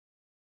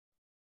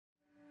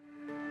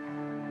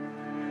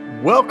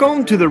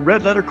Welcome to the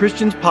Red Letter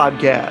Christians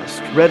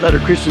podcast. Red Letter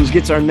Christians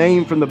gets our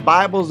name from the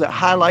Bibles that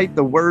highlight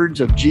the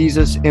words of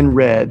Jesus in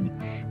red.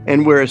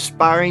 And we're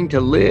aspiring to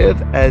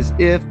live as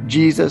if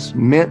Jesus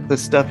meant the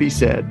stuff he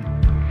said.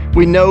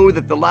 We know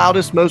that the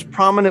loudest, most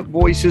prominent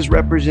voices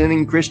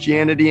representing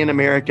Christianity in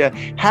America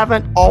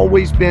haven't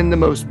always been the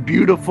most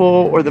beautiful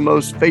or the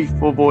most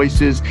faithful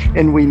voices.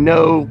 And we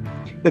know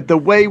that the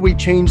way we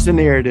change the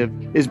narrative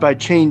is by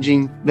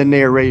changing the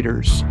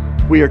narrators.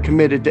 We are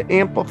committed to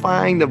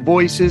amplifying the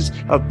voices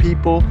of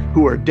people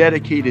who are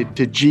dedicated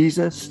to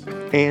Jesus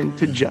and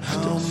to justice.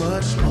 How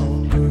much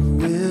longer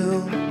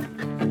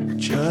will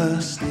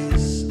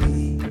justice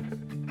be?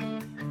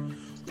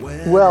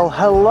 Well,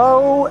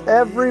 hello,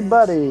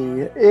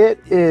 everybody.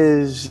 It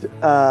is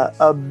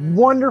a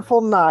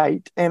wonderful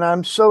night, and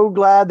I'm so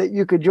glad that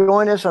you could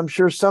join us. I'm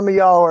sure some of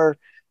y'all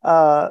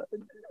are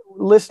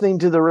listening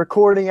to the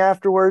recording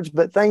afterwards,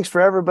 but thanks for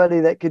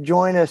everybody that could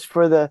join us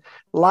for the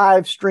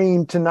live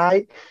stream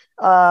tonight.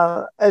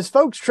 As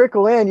folks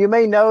trickle in, you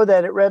may know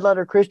that at Red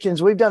Letter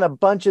Christians, we've done a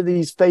bunch of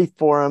these faith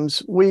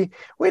forums. We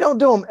don't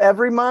do them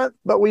every month,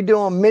 but we do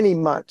them many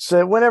months.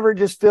 Whenever it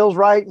just feels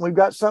right and we've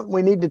got something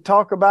we need to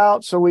talk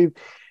about. So we've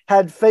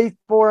had faith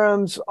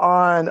forums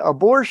on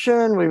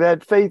abortion. We've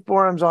had faith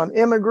forums on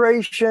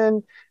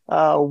immigration,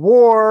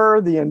 war,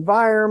 the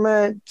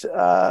environment,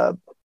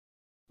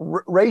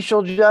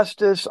 racial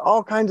justice,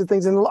 all kinds of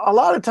things. And a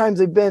lot of times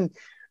they've been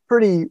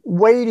pretty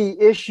weighty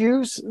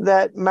issues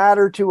that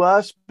matter to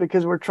us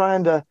because we're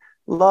trying to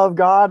love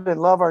God and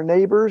love our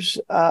neighbors.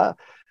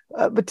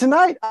 But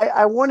tonight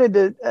I wanted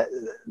to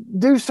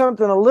do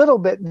something a little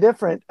bit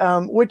different,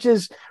 which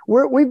is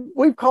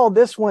we've called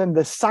this one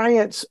the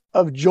science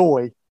of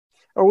joy,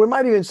 or we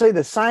might even say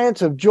the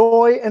science of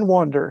joy and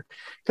wonder,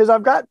 because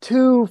I've got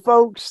two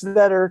folks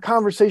that are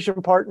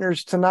conversation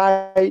partners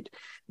tonight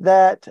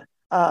that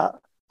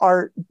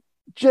are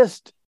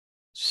just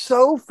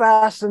so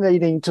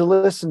fascinating to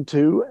listen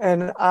to.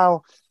 And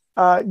I'll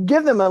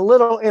give them a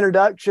little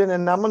introduction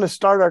and I'm going to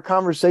start our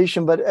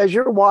conversation. But as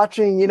you're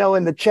watching,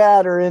 in the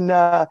chat or in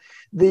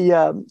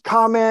the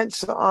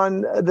comments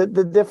on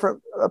the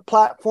different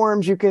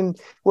platforms,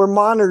 we're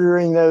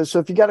monitoring those. So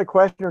if you got a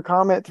question or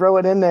comment, throw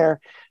it in there.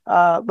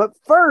 But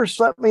first,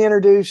 let me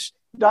introduce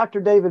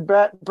Dr. David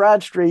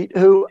Bradstreet,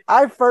 who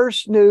I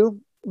first knew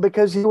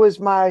because he was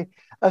my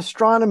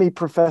astronomy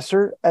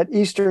professor at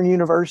Eastern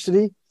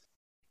University.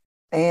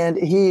 And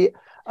he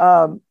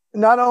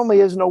not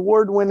only is an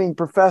award-winning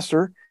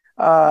professor,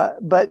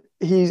 but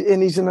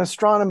he's an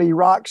astronomy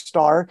rock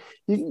star.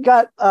 You've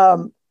got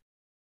a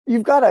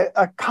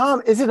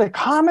comet. Is it a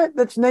comet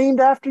that's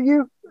named after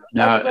you?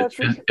 No,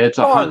 it's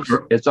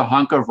a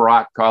hunk of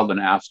rock called an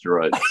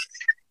asteroid.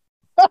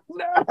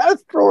 An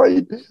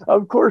asteroid,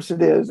 of course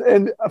it is.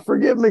 And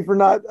forgive me for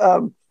not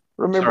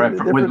remembering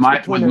the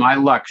difference with my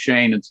luck,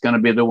 Shane, it's going to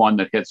be the one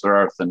that hits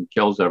Earth and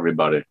kills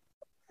everybody.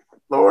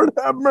 Lord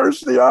have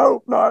mercy. I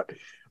hope not.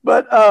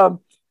 But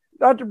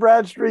Dr.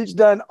 Bradstreet's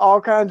done all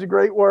kinds of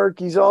great work.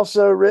 He's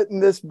also written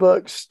this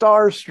book,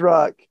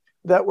 Starstruck,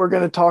 that we're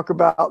going to talk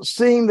about,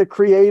 seeing the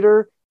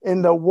Creator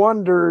in the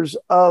wonders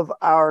of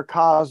our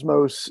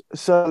cosmos.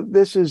 So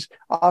this is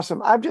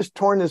awesome. I've just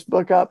torn this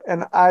book up,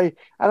 and I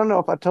don't know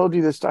if I told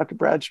you this, Dr.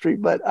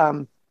 Bradstreet, but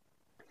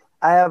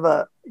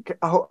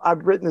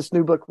I've written this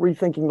new book,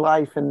 Rethinking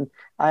Life, and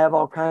I have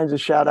all kinds of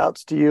shout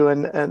outs to you.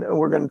 And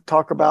we're going to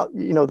talk about,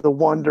 the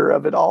wonder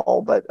of it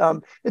all, but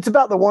it's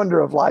about the wonder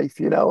of life,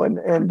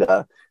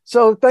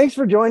 so thanks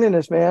for joining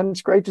us, man.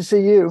 It's great to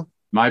see you.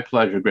 My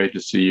pleasure. Great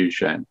to see you,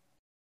 Shane.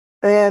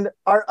 And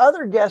our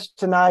other guest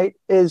tonight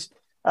is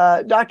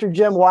Dr.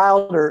 Jim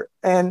Wilder,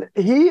 and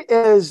he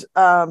is,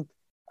 has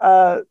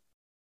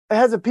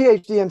a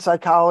PhD in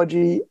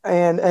psychology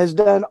and has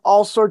done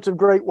all sorts of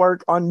great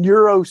work on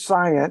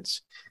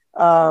neuroscience,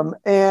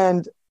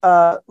 and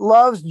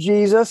loves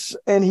Jesus.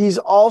 And he's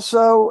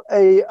also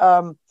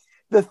the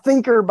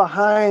thinker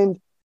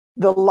behind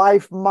the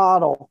Life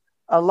Model,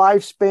 a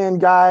lifespan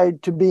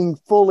guide to being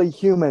fully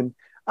human.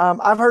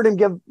 I've heard him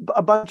give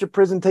a bunch of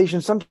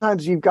presentations.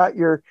 Sometimes you've got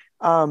your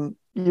kind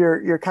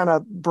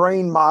of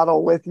brain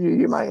model with you.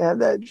 You might have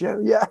that,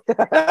 Jim. Yeah,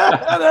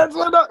 that's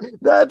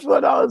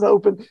what I was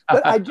hoping.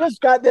 But I just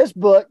got this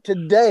book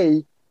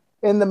today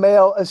in the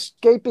mail,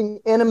 Escaping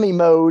Enemy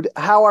Mode: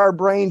 How Our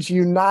Brains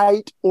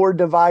Unite or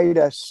Divide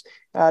Us.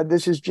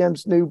 This is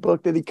Jim's new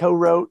book that he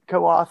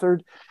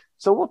co-authored.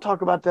 So we'll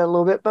talk about that a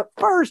little bit. But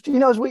first,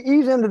 as we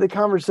ease into the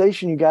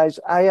conversation, you guys,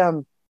 I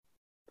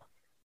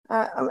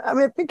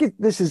think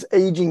this is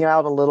aging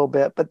out a little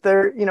bit, but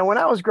when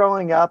I was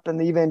growing up in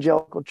the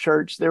evangelical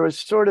church, there was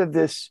sort of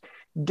this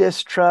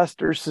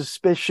distrust or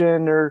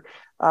suspicion or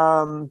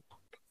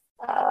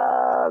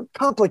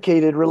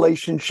complicated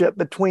relationship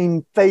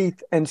between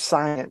faith and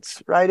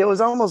science, right? It was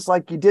almost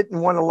like you didn't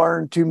want to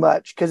learn too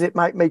much because it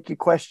might make you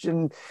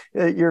question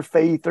your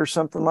faith or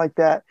something like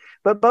that.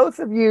 But both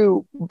of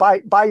you,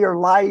 by your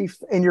life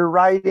and your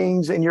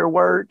writings and your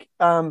work,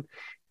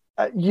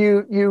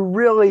 you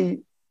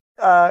really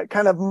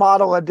kind of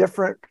model a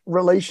different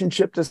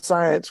relationship to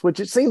science, which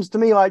it seems to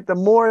me like the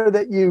more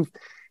that you've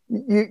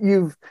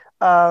you've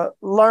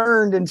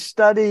learned and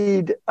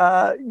studied,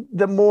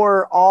 the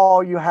more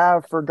awe you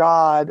have for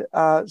God.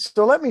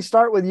 So let me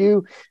start with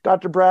you,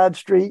 Dr.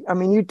 Bradstreet. I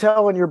mean, you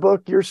tell in your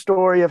book your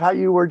story of how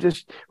you were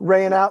just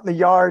ran out in the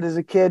yard as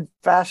a kid,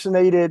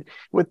 fascinated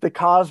with the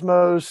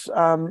cosmos,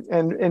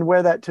 and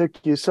where that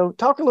took you. So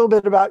talk a little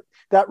bit about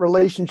that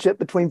relationship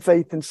between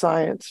faith and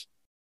science.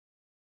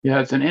 Yeah,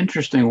 it's an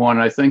interesting one.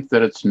 I think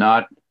that it's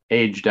not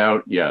aged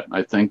out yet.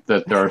 I think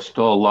that there are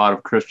still a lot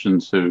of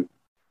Christians who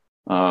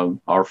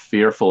are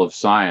fearful of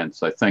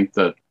science. I think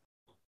that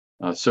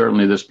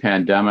certainly this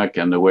pandemic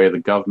and the way the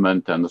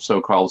government and the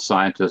so-called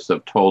scientists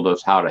have told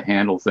us how to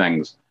handle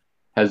things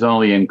has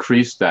only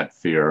increased that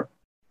fear,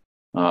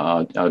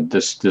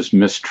 this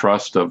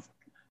mistrust of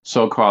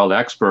so-called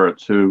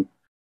experts who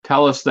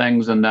tell us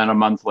things and then a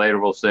month later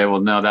we'll say, well,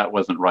 no, that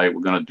wasn't right.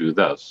 We're going to do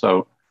this.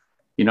 So,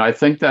 I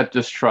think that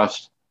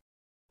distrust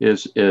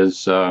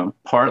is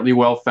partly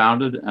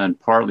well-founded and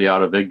partly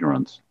out of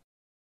ignorance.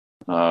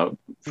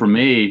 For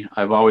me,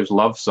 I've always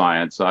loved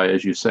science.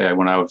 As you say,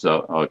 when I was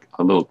a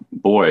little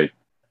boy,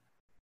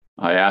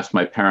 I asked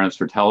my parents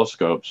for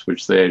telescopes,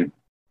 which they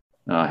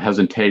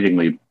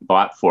hesitatingly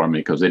bought for me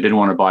because they didn't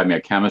want to buy me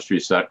a chemistry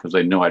set because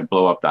they knew I'd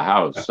blow up the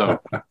house. So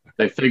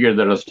they figured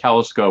that a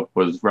telescope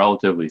was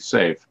relatively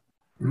safe.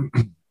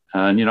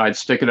 And, I'd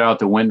stick it out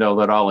the window,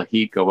 let all the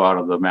heat go out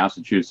of the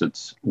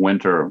Massachusetts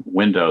winter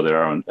window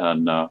there.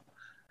 And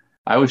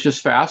I was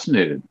just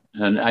fascinated.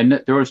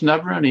 And there was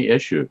never any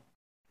issue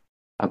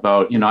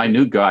about, I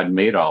knew God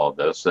made all of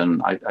this.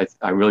 And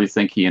I really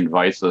think he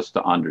invites us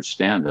to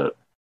understand it.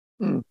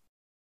 Mm.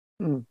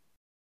 Mm.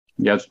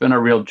 Yeah, it's been a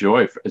real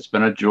joy. It's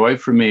been a joy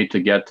for me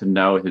to get to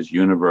know his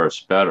universe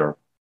better.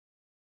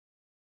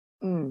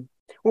 Mm.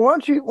 Well, why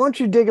don't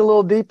you dig a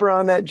little deeper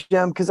on that,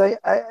 Jim? Because I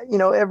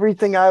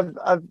everything I've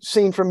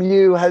seen from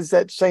you has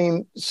that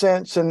same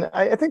sense, and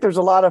I think there's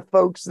a lot of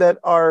folks that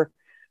are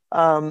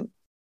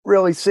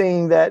really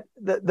seeing that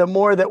the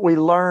more that we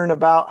learn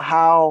about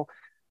how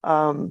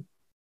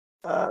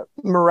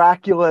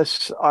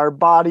miraculous our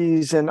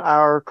bodies and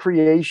our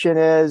creation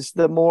is,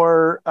 the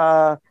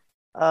more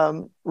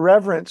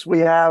reverence we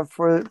have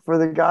for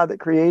the God that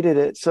created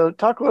it. So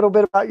talk a little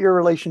bit about your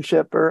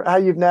relationship or how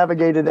you've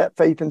navigated that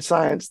faith and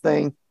science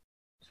thing.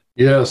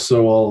 Yeah,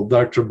 so while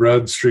Dr.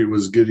 Bradstreet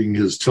was getting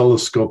his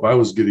telescope, I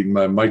was getting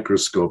my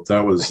microscope.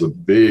 That was the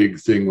big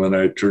thing when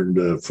I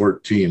turned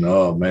 14.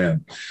 Oh,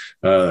 man,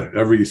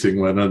 everything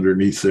went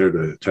underneath there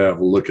to have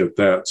a look at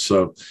that.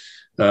 So,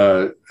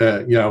 I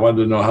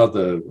wanted to know how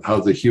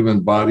the human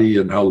body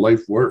and how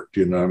life worked.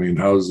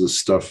 How does this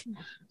stuff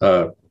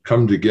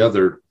come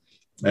together?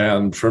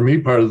 And for me,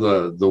 part of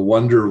the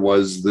wonder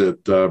was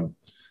that,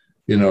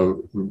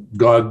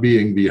 God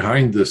being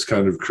behind this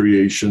kind of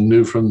creation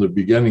knew from the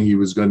beginning he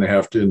was going to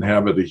have to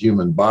inhabit a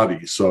human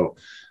body. So,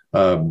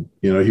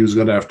 he was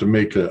going to have to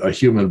make a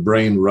human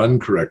brain run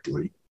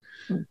correctly.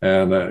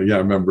 And I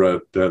remember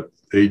at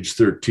age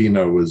 13,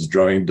 I was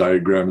drawing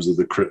diagrams of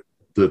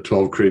the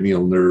 12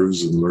 cranial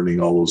nerves and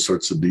learning all those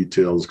sorts of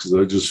details because I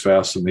was just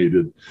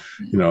fascinated.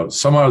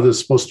 Somehow this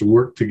is supposed to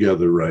work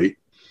together, right?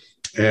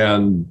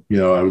 And,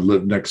 I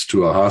lived next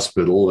to a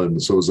hospital.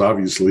 And so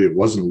it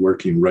wasn't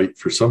working right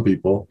for some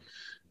people.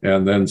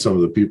 And then some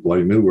of the people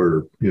I knew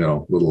were,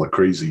 a little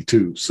crazy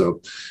too.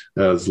 So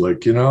I was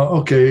like,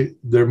 okay,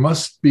 there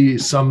must be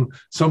some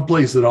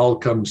place that all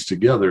comes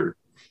together.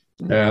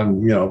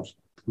 And,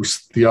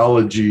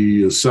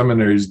 theology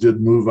seminaries did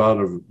move out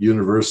of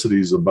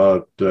universities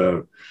about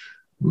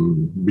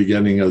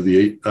beginning of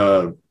the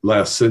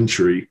last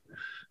century.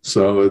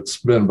 So it's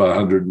been about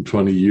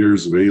 120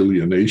 years of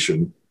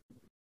alienation.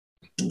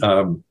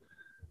 It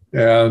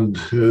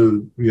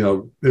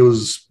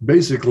was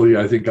basically,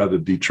 I think, out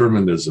of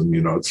determinism.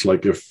 It's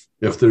like if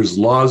there's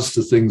laws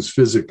to things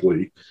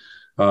physically,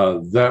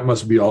 that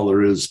must be all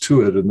there is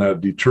to it, and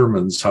that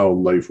determines how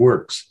life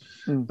works.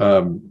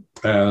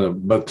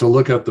 But to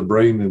look at the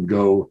brain and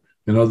go,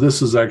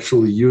 this is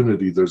actually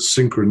unity. There's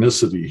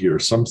synchronicity here.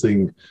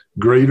 Something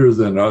greater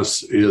than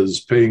us is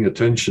paying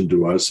attention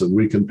to us, and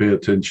we can pay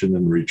attention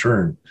in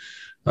return.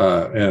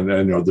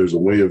 And there's a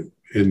way of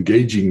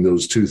engaging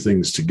those two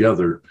things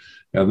together.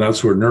 And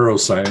that's where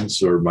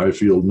neuroscience, or my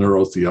field,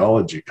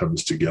 neurotheology,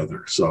 comes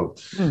together. So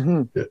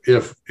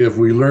if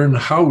we learn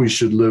how we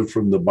should live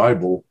from the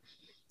Bible,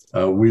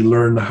 we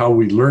learn how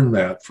we learn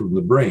that from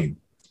the brain.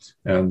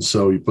 And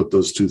so you put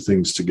those two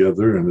things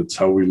together, and it's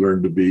how we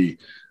learn to be,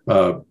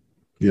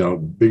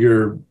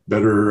 bigger,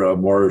 better,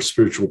 more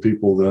spiritual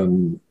people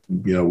than,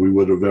 we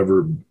would have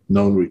ever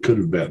known we could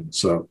have been.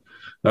 So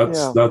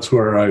that's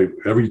where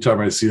every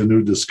time I see a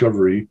new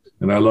discovery,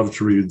 and I love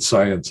to read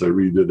science, I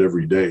read it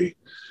every day.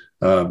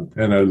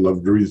 And I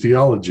love to read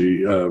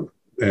theology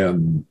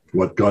and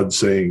what God's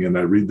saying, and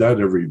I read that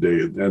every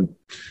day. And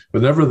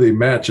whenever they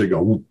match, I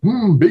go,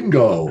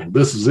 bingo,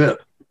 this is it.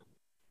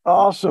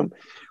 Awesome.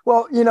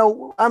 Well,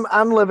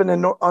 I'm living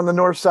on the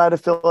north side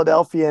of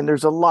Philadelphia, and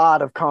there's a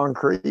lot of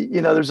concrete.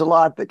 There's a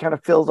lot that kind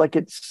of feels like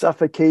it's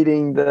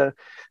suffocating the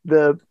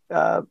the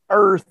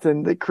earth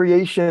and the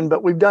creation,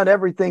 but we've done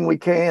everything we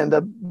can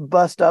to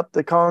bust up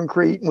the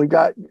concrete, and we've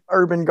got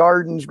urban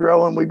gardens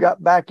growing. We've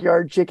got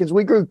backyard chickens.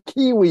 We grew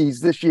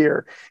kiwis this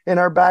year in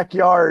our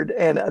backyard,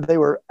 and they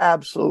were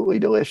absolutely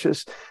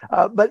delicious.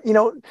 But,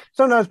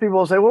 sometimes people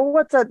will say, well,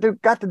 what's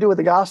that got to do with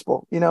the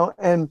gospel?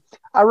 And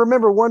I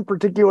remember one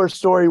particular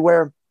story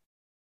where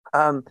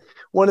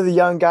one of the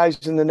young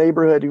guys in the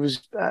neighborhood, he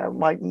was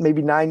like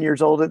maybe 9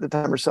 years old at the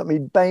time or something,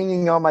 he's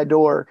banging on my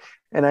door,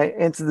 and I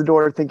answered the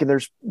door thinking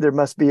there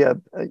must be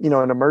an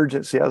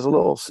emergency. I was a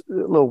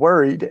little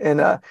worried,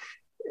 and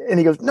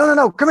he goes,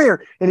 no, come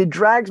here, and he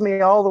drags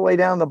me all the way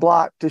down the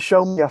block to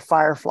show me a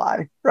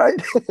firefly. Right,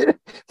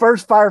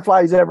 first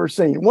firefly he's ever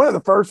seen, one of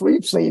the first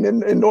we've seen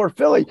in North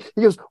Philly.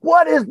 He goes,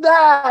 what is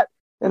that?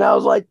 And I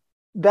was like,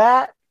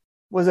 that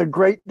was a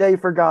great day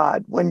for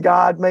God, when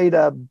God made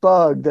a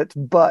bug that's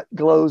butt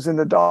glows in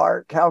the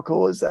dark. How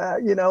cool is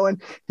that?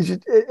 And he's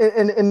just,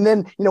 and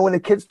then, when the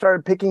kids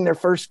started picking their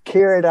first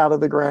carrot out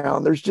of the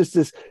ground, there's just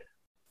this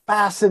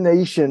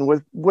fascination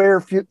with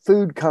where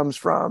food comes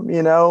from,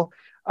 and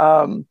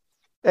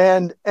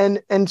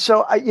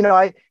so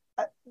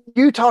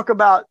you talk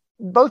about,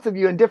 both of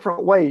you in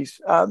different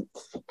ways,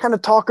 kind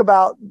of talk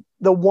about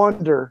the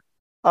wonder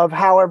of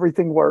how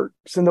everything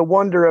works and the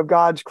wonder of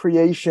God's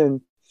creation.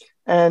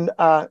 And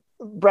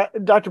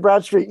Dr.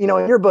 Bradstreet, in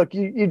your book,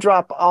 you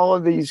drop all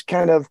of these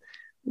kind of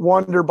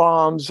wonder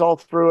bombs all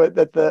through it,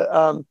 that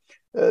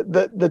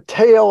the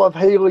tail of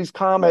Halley's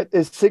Comet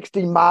is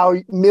 60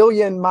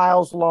 million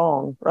miles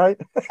long, right?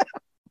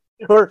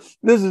 Or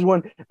this is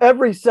one,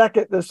 every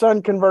second the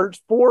sun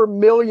converts 4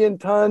 million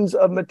tons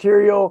of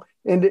material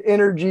into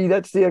energy.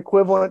 That's the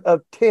equivalent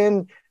of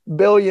 10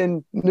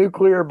 billion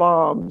nuclear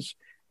bombs.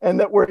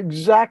 And that we're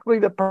exactly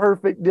the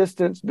perfect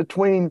distance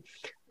between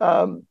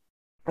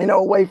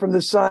away from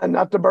the sun,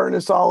 not to burn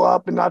us all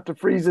up and not to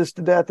freeze us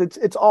to death.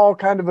 It's all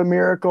kind of a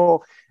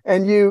miracle.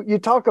 And you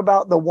talk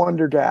about the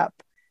wonder gap,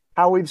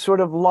 how we've sort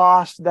of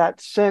lost that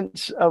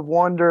sense of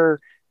wonder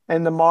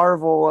and the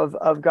marvel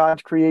of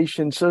God's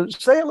creation. So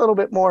say a little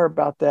bit more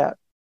about that.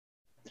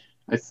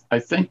 I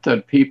think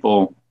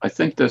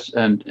this,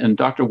 and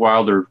Dr.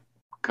 Wilder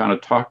kind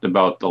of talked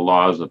about the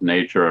laws of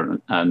nature,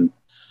 and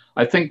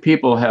I think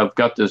people have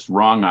got this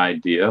wrong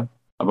idea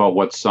about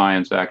what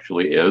science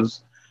actually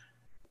is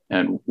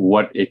and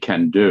what it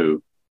can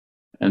do.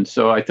 And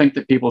so I think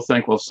that people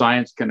think, well,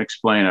 science can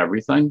explain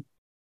everything.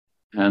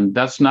 And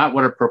that's not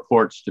what it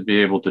purports to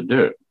be able to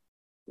do.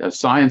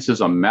 Science is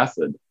a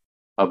method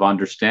of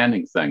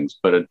understanding things,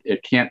 but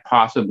it can't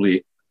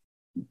possibly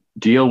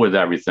deal with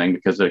everything,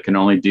 because it can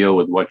only deal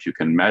with what you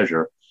can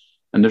measure.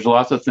 And there's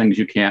lots of things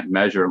you can't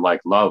measure,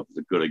 like love is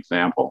a good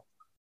example.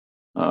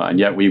 And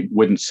yet we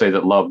wouldn't say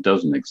that love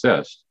doesn't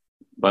exist.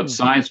 But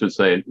science would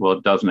say, well,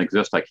 it doesn't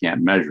exist, I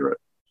can't measure it.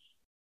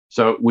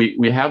 So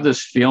we have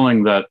this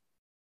feeling that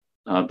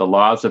the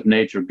laws of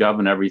nature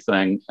govern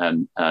everything,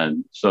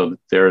 and so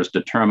there is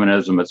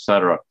determinism, et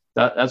cetera.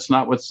 That's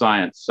not what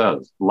science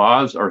says.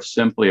 Laws are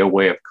simply a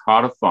way of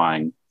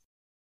codifying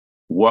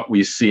what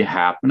we see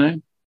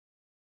happening.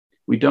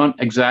 We don't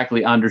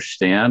exactly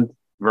understand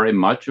very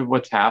much of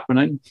what's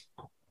happening.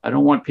 I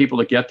don't want people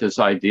to get this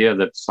idea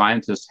that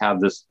scientists have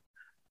this,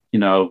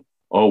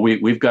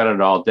 we've got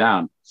it all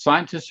down.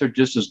 Scientists are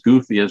just as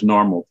goofy as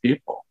normal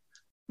people.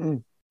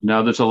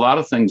 Now, there's a lot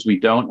of things we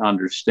don't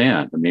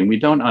understand. I mean, we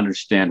don't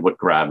understand what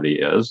gravity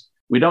is.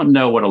 We don't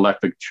know what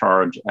electric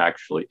charge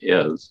actually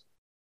is.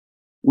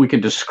 We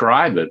can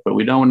describe it, but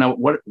we don't know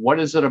what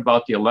is it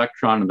about the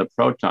electron and the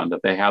proton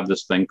that they have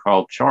this thing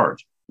called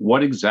charge.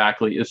 What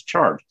exactly is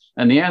charge?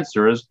 And the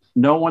answer is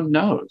no one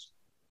knows.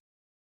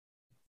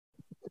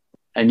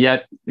 And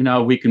yet,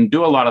 we can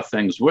do a lot of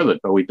things with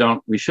it, but we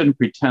shouldn't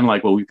pretend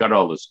like, well, we've got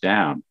all this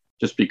down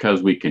just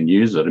because we can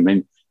use it. I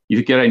mean,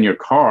 you get in your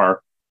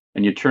car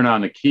and you turn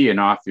on the key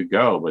and off you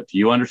go. But do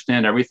you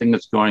understand everything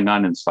that's going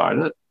on inside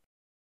it?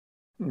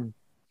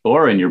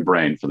 Or in your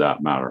brain, for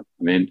that matter?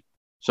 I mean,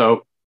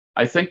 so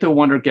I think the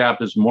wonder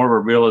gap is more of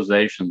a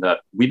realization that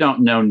we don't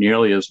know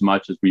nearly as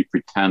much as we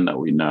pretend that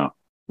we know.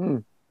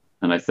 And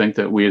I think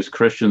that we as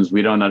Christians,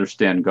 we don't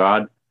understand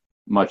God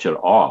much at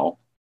all.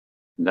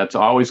 And that's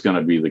always going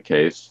to be the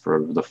case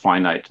for the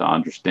finite to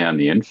understand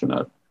the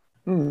infinite.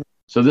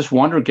 So this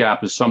wonder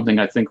gap is something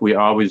I think we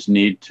always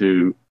need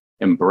to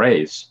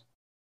embrace.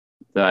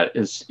 That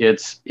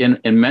it's in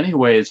many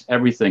ways,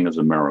 everything is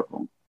a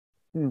miracle.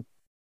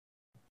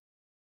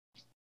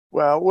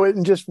 Well,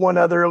 just one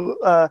other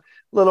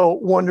little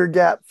wonder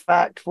gap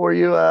fact for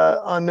you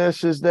on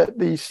this is that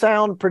the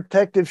sound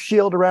protective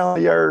shield around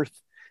the Earth,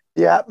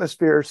 the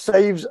atmosphere,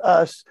 saves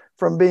us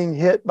from being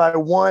hit by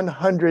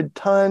 100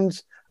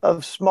 tons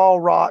of small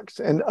rocks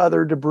and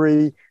other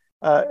debris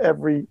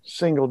every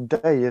single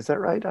day. Is that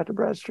right, Dr.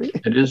 Bradstreet?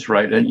 It is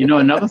right. And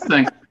another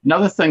thing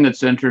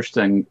that's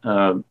interesting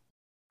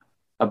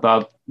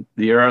about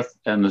the Earth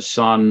and the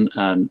sun,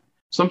 and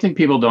something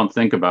people don't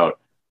think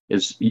about,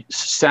 is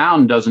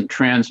sound doesn't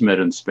transmit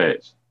in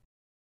space.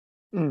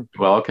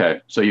 Well, okay,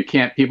 so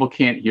people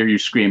can't hear you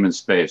scream in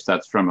space.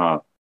 That's from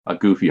a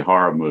goofy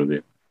horror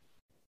movie.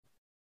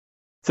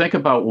 Think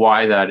about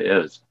why that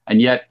is.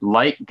 And yet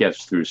light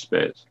gets through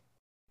space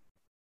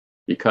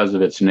because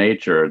of its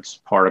nature. It's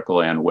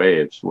particle and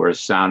waves, whereas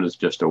sound is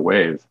just a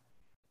wave.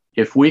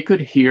 If we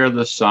could hear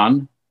the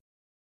sun,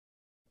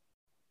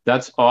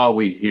 that's all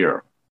we'd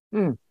hear.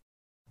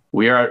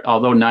 We are,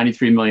 although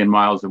 93 million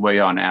miles away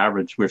on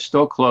average, we're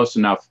still close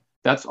enough.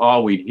 That's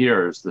all we'd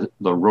hear is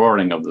the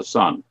roaring of the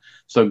sun.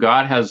 So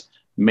God has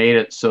made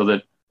it so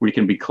that we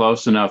can be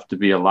close enough to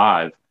be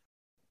alive,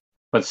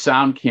 but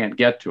sound can't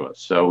get to us.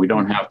 So we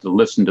don't have to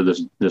listen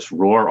to this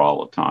roar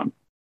all the time.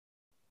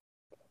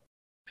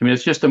 I mean,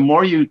 it's just the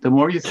more you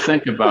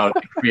think about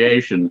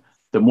creation,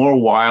 the more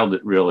wild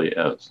it really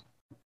is.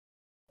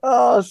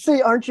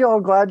 See, aren't you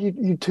all glad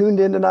you tuned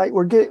in tonight?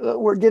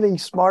 We're getting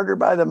smarter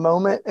by the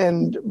moment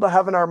and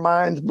having our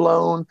minds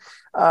blown.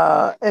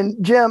 And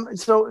Jim,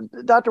 so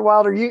Dr.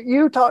 Wilder,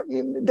 you talk.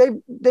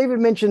 David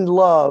mentioned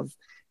love,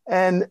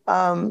 and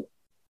the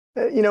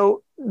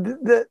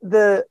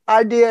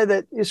idea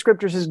that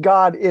Scripture says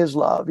God is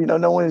love.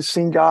 No one has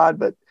seen God,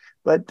 but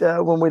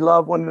when we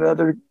love one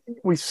another,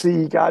 we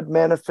see God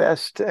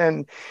manifest.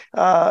 And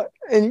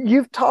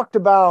you've talked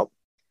about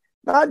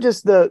not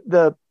just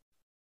the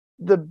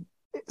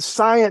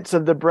science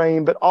of the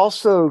brain, but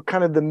also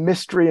kind of the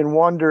mystery and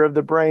wonder of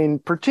the brain,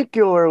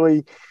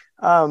 particularly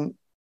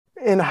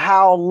in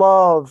how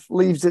love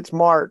leaves its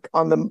mark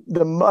on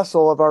the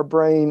muscle of our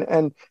brain.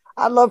 And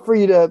I'd love for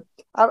you to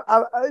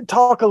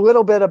talk a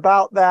little bit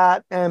about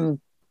that and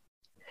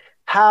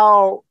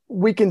how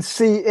we can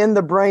see in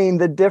the brain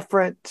the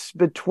difference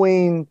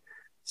between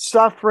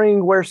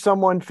suffering where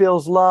someone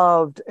feels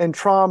loved and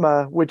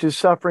trauma, which is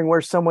suffering where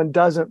someone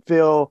doesn't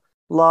feel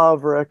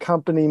love or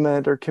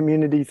accompaniment or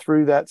community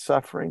through that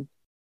suffering.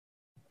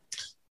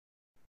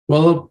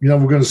 Well, we're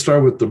going to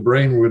start with the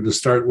brain. We're going to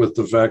start with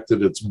the fact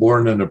that it's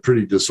born in a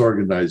pretty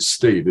disorganized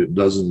state. It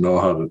doesn't know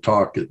how to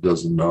talk. It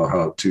doesn't know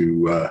how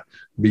to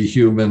be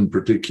human,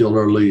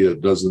 particularly.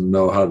 It doesn't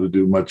know how to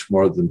do much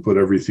more than put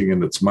everything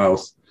in its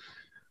mouth.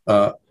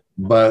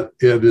 But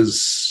it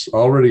is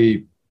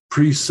already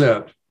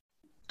preset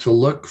to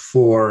look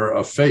for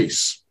a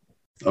face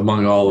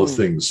among all the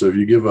things. So if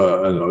you give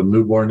a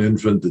newborn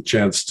infant the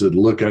chance to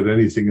look at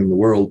anything in the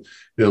world,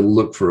 it'll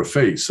look for a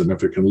face. And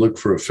if it can look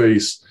for a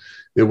face,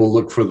 it will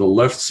look for the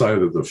left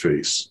side of the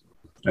face.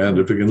 And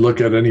if it can look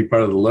at any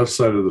part of the left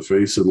side of the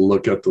face, it'll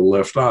look at the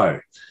left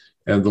eye.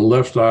 And the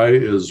left eye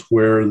is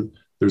where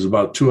there's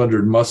about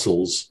 200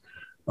 muscles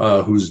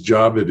whose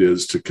job it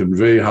is to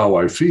convey how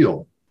I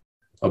feel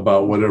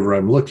about whatever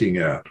I'm looking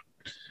at.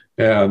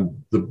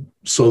 And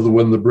so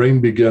when the brain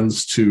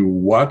begins to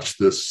watch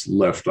this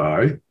left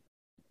eye,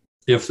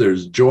 if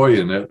there's joy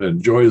in it,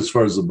 and joy as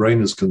far as the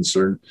brain is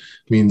concerned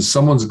means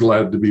someone's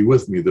glad to be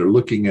with me. They're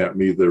looking at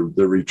me. They're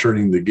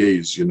returning the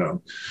gaze,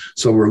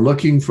 So we're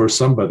looking for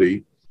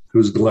somebody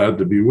who's glad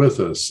to be with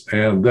us.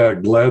 And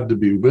that glad to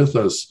be with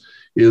us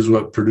is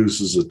what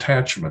produces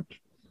attachment.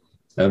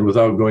 And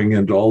without going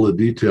into all the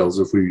details,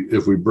 if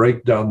we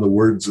break down the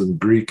words in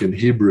Greek and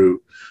Hebrew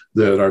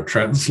that are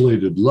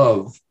translated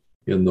love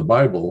in the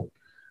Bible,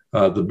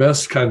 the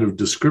best kind of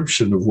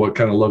description of what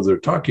kind of love they're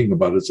talking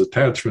about is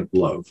attachment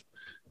love.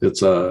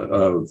 It's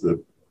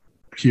the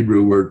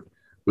Hebrew word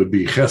would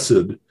be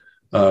chesed,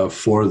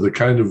 for the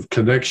kind of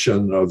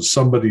connection of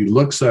somebody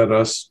looks at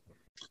us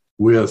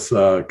with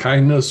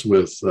kindness,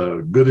 with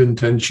good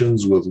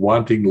intentions, with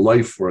wanting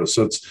life for us.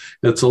 So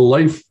it's a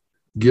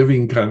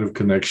life-giving kind of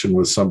connection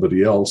with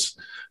somebody else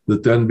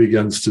that then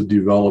begins to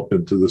develop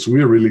into this.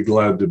 We are really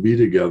glad to be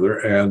together,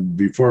 and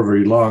before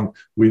very long,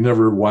 we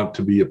never want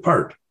to be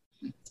apart.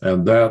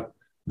 And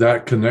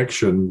that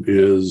connection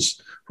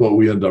is what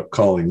we end up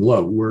calling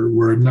love.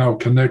 We're now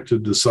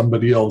connected to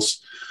somebody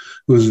else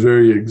whose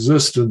very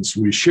existence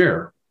we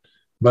share.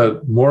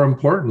 But more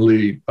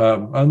importantly,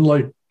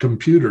 unlike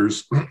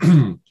computers,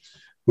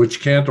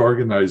 which can't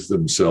organize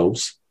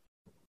themselves,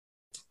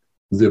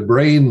 the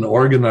brain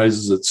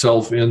organizes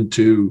itself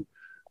into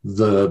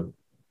the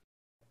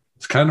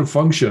kind of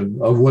function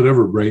of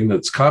whatever brain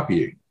it's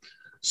copying.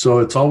 So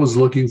it's always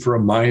looking for a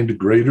mind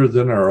greater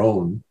than our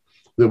own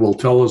that will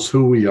tell us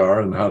who we are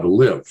and how to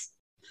live.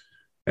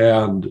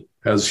 And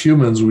as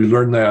humans, we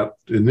learn that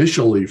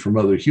initially from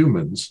other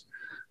humans.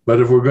 But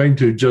if we're going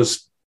to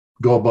just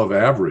go above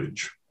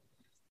average,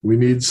 we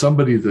need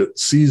somebody that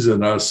sees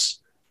in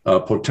us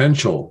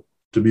potential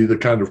to be the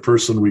kind of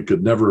person we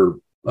could never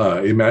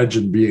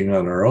imagine being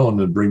on our own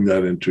and bring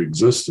that into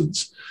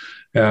existence.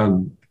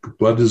 And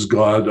what is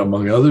God,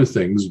 among other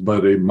things,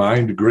 but a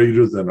mind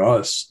greater than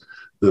us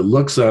that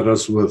looks at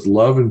us with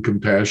love and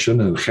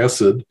compassion and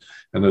chesed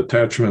and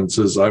attachment and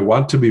says, I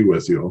want to be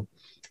with you,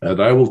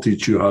 and I will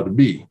teach you how to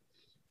be.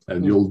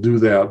 And you'll do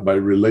that by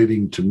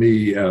relating to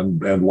me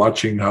and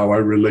watching how I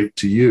relate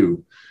to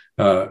you.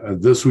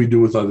 And this we do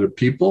with other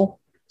people.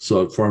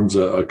 So it forms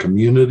a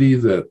community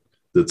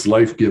that's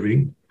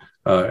life-giving.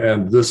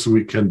 And this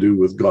we can do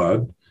with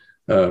God.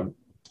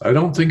 I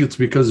don't think it's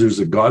because there's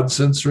a God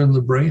sensor in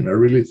the brain. I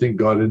really think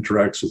God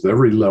interacts with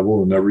every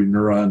level and every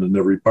neuron and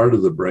every part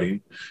of the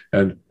brain,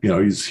 and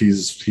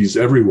he's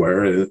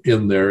everywhere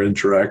in there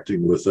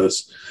interacting with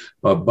us.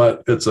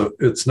 But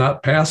it's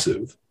not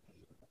passive.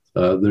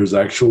 There's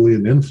actually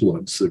an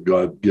influence that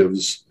God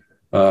gives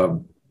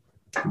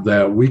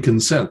that we can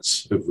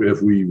sense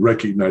if we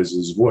recognize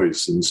His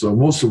voice. And so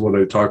most of what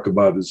I talk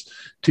about is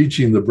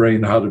teaching the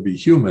brain how to be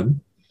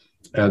human,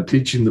 and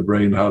teaching the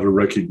brain how to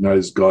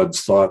recognize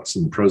God's thoughts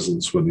and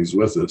presence when He's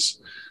with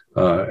us,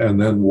 and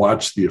then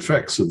watch the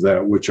effects of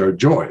that, which are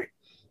joy.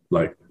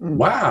 Like,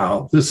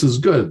 wow, this is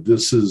good.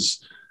 This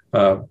is,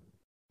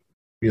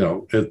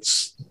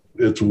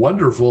 it's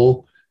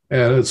wonderful,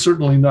 and it's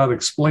certainly not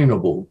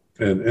explainable.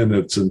 And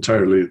it's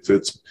entirely,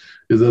 it's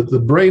that the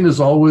brain is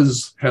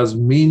always has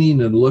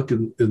meaning and look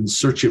and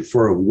search it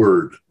for a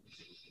word.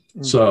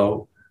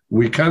 So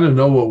we kind of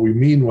know what we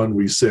mean when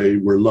we say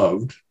we're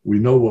loved. We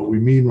know what we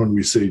mean when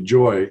we say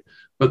joy,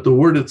 but the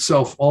word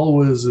itself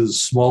always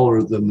is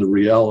smaller than the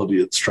reality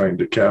it's trying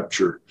to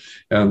capture,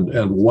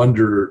 and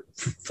wonder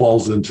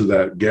falls into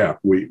that gap.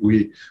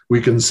 We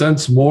can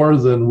sense more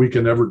than we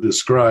can ever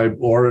describe,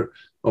 or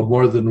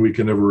more than we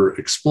can ever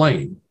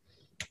explain.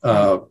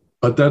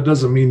 But that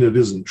doesn't mean it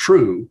isn't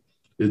true.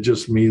 It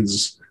just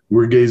means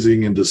we're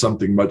gazing into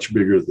something much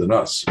bigger than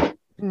us.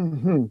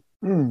 Mm-hmm.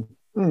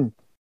 Mm-hmm.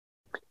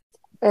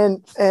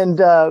 And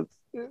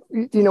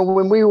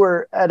when we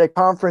were at a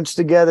conference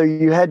together,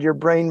 you had your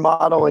brain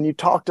model, and you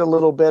talked a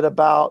little bit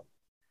about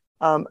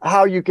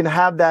how you can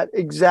have that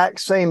exact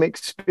same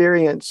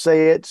experience.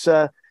 Say it's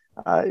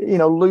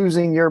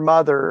losing your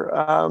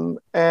mother,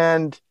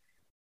 and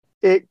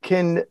it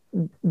can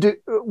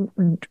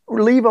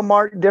leave a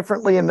mark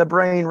differently in the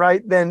brain,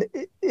 right? Than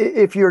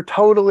if you're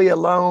totally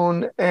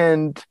alone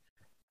and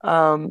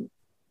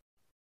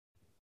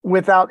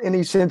without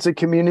any sense of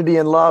community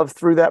and love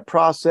through that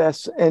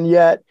process. And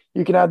yet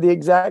you can have the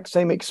exact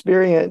same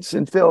experience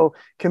and feel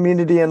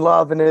community and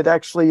love, and it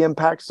actually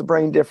impacts the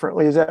brain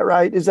differently. Is that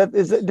right?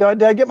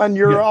 Did I get my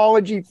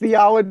neurology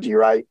theology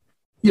right?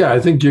 Yeah, I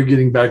think you're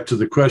getting back to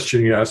the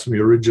question you asked me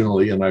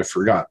originally, and I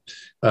forgot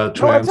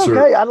to answer.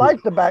 Okay. I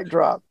like the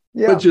backdrop.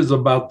 Yeah. Which is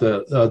about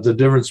the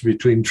difference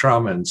between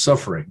trauma and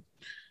suffering.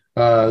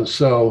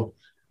 So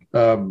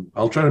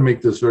I'll try to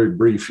make this very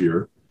brief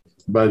here.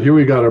 But here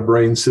we got our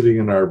brain sitting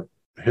in our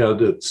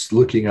head. It's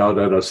looking out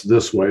at us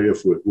this way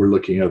if we're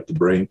looking at the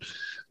brain.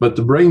 But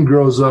the brain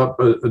grows up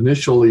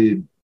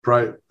initially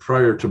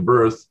prior to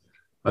birth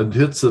and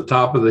hits the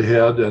top of the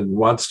head and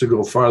wants to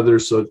go farther,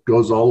 so it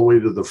goes all the way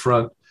to the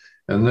front.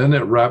 And then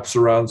it wraps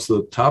around, so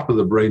the top of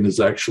the brain is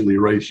actually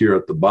right here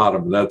at the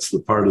bottom. That's the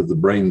part of the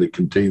brain that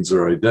contains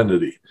our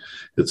identity.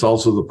 It's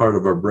also the part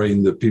of our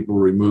brain that people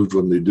removed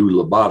when they do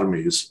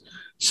lobotomies.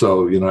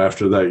 So,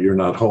 after that, you're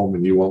not home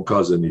and you won't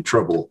cause any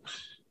trouble.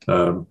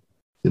 The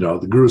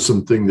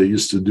gruesome thing, they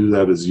used to do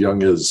that as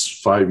young as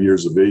 5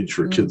 years of age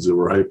for kids that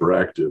were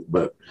hyperactive.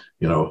 But,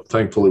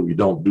 thankfully, we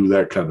don't do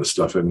that kind of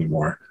stuff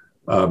anymore.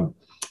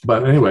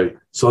 But anyway,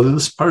 so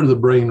this part of the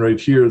brain right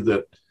here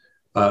that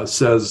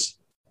says,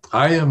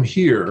 I am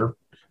here,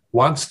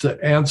 wants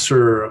to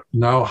answer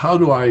now, how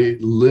do I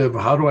live?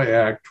 How do I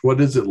act?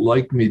 What is it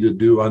like me to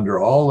do under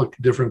all the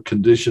different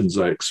conditions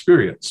I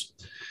experience?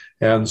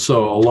 And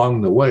so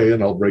along the way,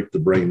 and I'll break the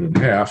brain in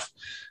half,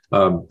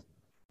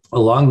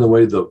 along the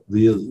way,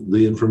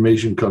 the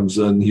information comes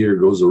in here,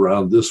 goes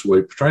around this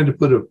way, trying to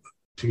put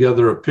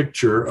together a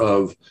picture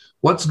of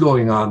what's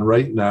going on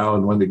right now.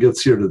 And when it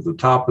gets here to the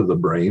top of the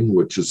brain,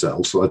 which is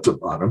also at the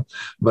bottom,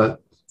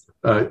 but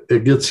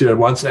it gets here, it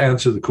wants to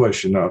answer the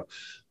question now,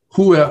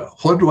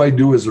 what do I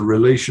do as a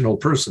relational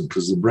person?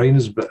 Because the brain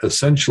is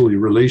essentially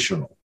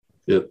relational.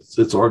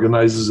 It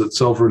organizes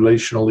itself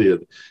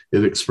relationally.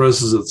 It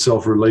expresses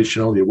itself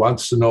relationally. It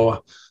wants to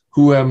know,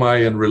 who am I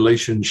in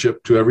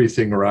relationship to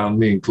everything around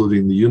me,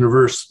 including the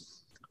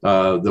universe,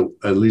 at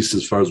least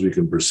as far as we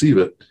can perceive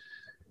it.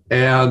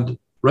 And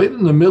right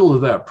in the middle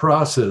of that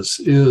process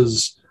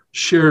is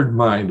shared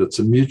mind. It's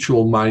a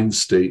mutual mind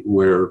state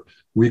where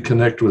we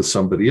connect with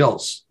somebody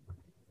else.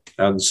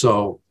 And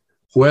so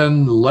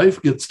when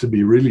life gets to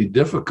be really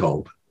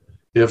difficult,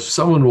 if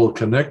someone will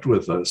connect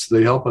with us,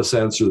 they help us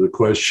answer the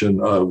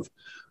question of,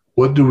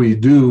 what do we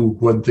do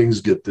when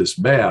things get this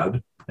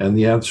bad? And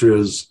the answer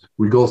is,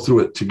 we go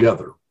through it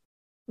together.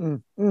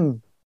 Mm-hmm.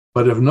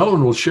 But if no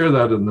one will share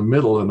that in the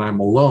middle and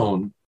I'm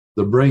alone,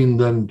 the brain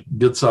then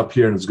gets up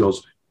here and it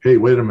goes, hey,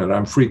 wait a minute,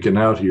 I'm freaking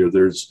out here.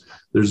 There's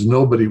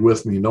nobody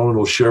with me. No one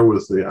will share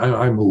with me.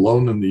 I'm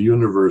alone in the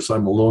universe.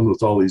 I'm alone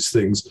with all these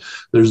things.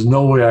 There's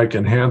no way I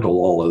can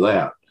handle all of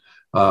that.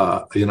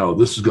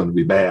 This is going to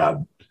be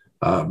bad.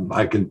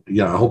 I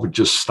hope it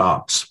just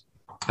stops.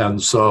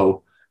 And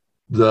so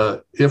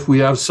if we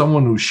have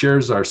someone who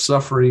shares our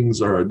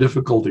sufferings or our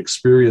difficult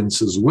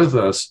experiences with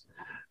us,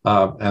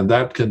 and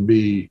that can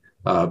be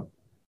a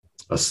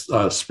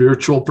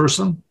spiritual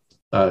person,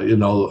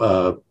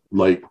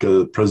 like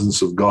the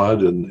presence of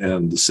God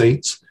and the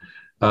saints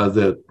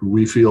that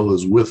we feel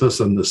is with us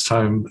in this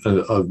time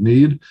of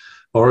need,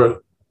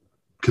 or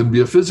can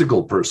be a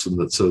physical person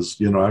that says,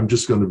 I'm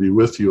just going to be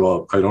with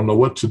you. I don't know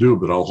what to do,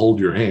 but I'll hold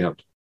your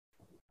hand.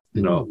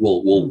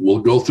 We'll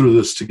go through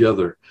this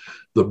together.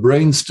 The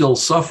brain still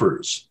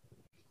suffers.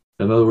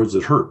 In other words,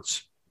 it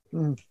hurts,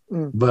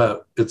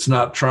 but it's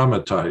not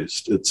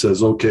traumatized. It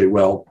says, okay,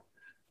 well,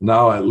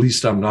 now at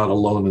least I'm not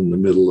alone in the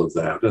middle of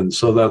that. And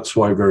so that's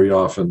why very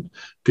often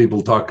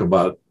people talk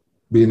about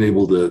being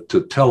able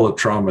to tell a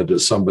trauma to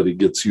somebody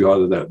gets you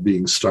out of that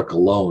being stuck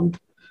alone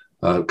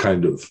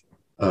kind of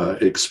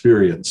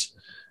experience.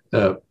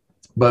 But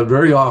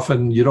very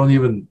often you don't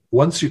even,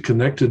 once you're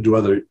connected to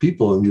other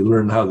people and you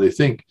learn how they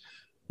think,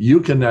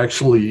 you can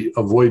actually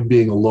avoid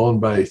being alone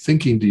by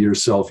thinking to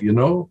yourself,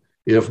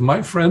 if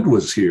my friend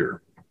was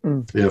here,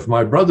 if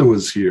my brother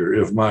was here,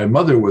 if my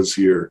mother was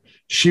here,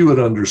 she would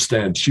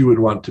understand, she would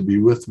want to be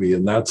with me.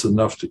 And that's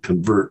enough to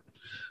convert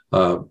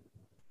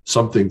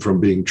something from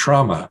being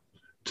trauma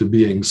to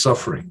being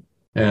suffering.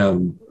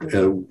 And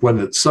when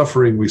it's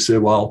suffering, we say,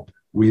 well,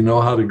 we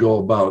know how to go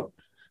about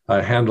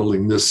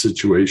handling this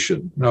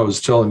situation. I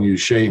was telling you,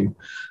 Shane,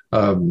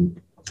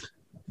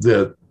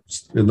 that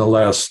in the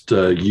last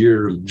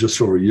year,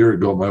 just over a year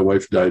ago, my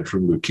wife died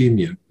from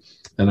leukemia.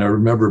 And I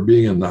remember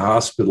being in the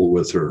hospital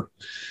with her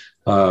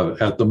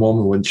at the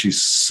moment when she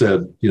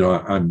said,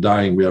 I'm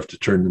dying, we have to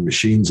turn the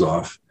machines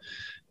off.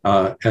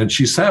 And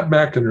she sat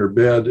back in her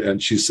bed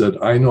and she said,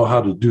 I know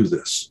how to do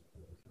this.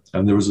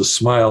 And there was a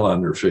smile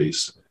on her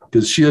face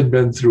because she had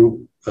been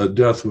through a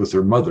death with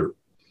her mother.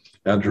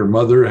 And her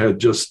mother had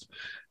just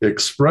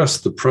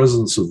expressed the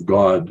presence of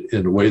God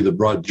in a way that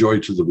brought joy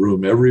to the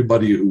room.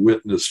 Everybody who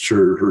witnessed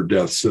her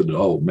death said,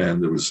 oh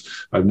man,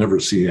 I've never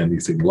seen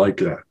anything like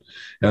that.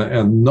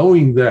 And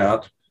knowing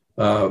that,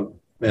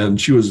 and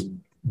she was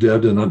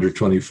dead in under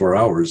 24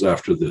 hours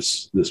after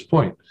this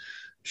point,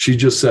 she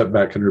just sat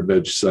back in her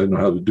bed. She said, I know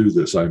how to do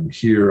this. I'm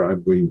here.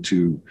 I'm going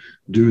to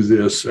do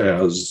this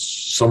as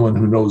someone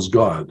who knows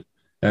God.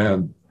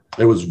 And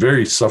it was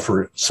very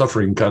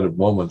suffering kind of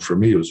moment for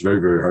me. It was very,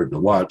 very hard to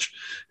watch.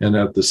 And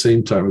at the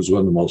same time, it was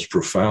one of the most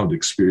profound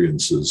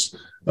experiences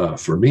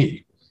for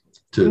me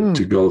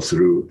to go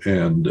through.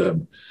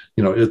 And,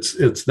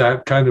 it's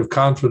that kind of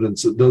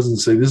confidence that doesn't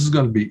say this is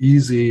going to be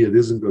easy. It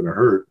isn't going to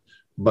hurt,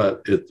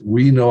 but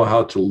we know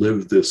how to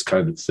live this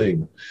kind of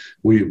thing.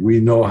 We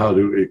know how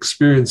to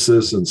experience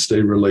this and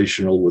stay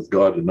relational with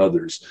God and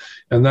others.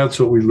 And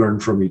that's what we learn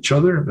from each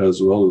other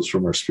as well as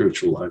from our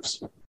spiritual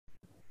lives.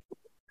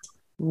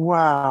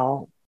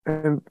 Wow.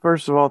 And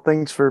first of all,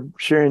 thanks for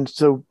sharing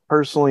so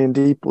personally and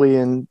deeply,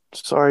 and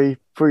sorry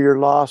for your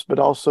loss, but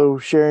also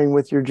sharing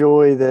with your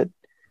joy that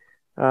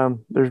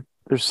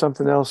there's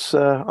something else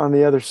on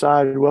the other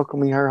side,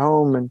 welcoming her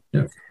home. And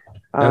yeah.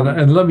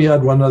 And let me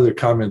add one other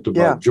comment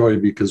about joy,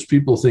 because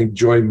people think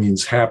joy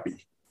means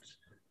happy.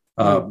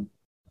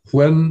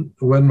 When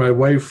my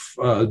wife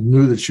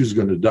knew that she was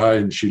going to die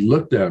and she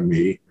looked at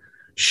me,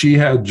 she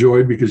had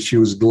joy because she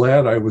was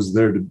glad I was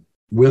there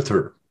with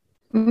her.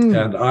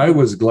 And I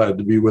was glad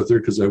to be with her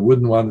because I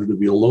wouldn't want her to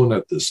be alone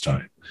at this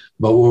time.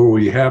 But were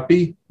we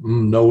happy?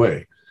 No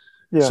way.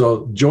 Yeah.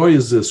 So joy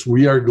is this: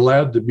 we are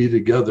glad to be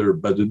together,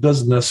 but it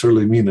doesn't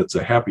necessarily mean it's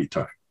a happy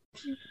time.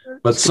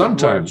 But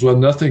sometimes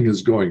when nothing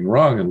is going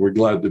wrong and we're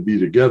glad to be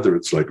together,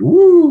 it's like,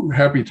 woo,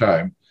 happy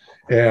time.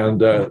 And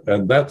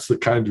that's the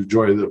kind of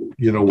joy that,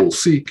 we'll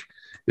seek.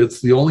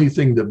 It's the only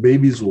thing that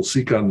babies will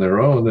seek on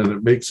their own, and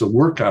it makes a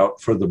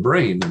workout for the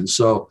brain. And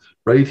so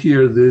right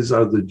here, these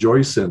are the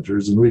joy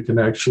centers, and we can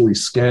actually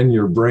scan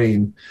your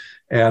brain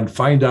and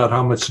find out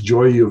how much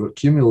joy you've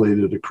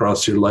accumulated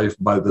across your life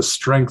by the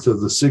strength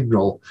of the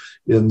signal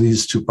in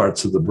these two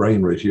parts of the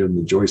brain right here in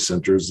the joy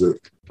centers that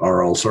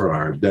are also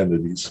our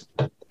identities.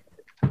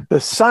 The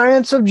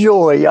science of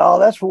joy, y'all.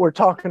 That's what we're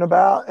talking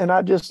about. And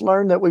I just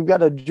learned that we've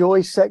got a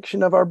joy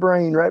section of our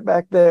brain right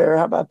back there.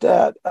 How about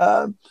that?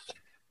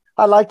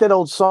 I like that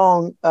old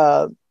song,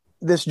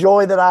 this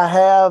joy that I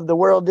have, the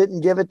world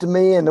didn't give it to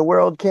me and the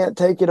world can't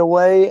take it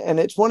away. And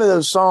it's one of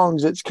those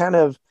songs that's kind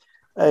of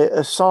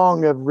a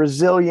song of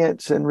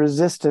resilience and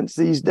resistance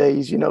these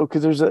days,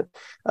 because there's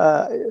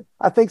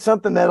I think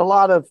something that a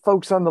lot of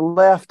folks on the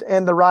left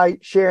and the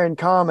right share in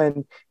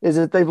common is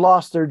that they've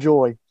lost their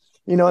joy.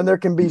 And there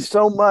can be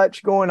so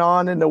much going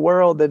on in the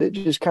world that it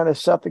just kind of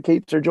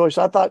suffocates their joy.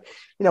 So I thought,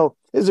 it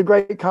was a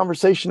great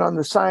conversation on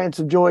the science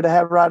of joy to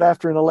have right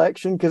after an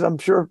election, because I'm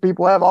sure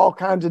people have all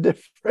kinds of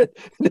different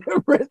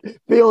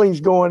feelings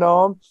going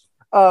on.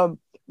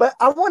 But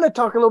I want to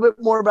talk a little bit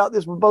more about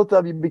this with both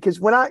of you, because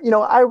when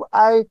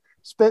I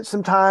spent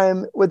some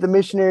time with the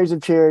Missionaries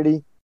of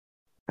Charity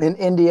in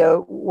India,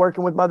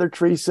 working with Mother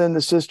Teresa and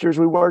the sisters.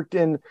 We worked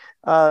in,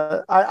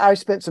 I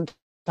spent some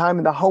time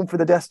in the Home for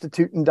the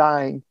Destitute and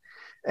Dying.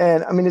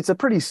 And I mean, it's a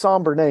pretty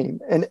somber name.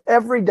 And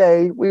every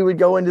day we would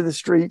go into the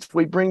streets,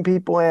 we'd bring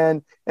people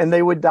in and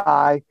they would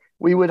die.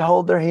 We would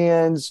hold their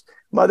hands.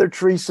 Mother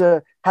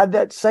Teresa had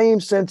that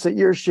same sense that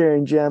you're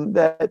sharing, Jim,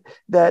 that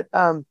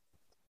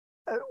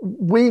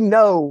we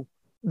know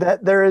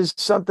that there is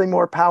something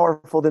more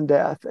powerful than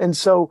death. And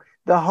so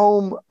the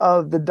home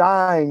of the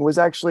dying was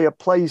actually a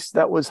place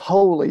that was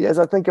holy. As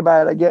I think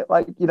about it, I get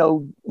like,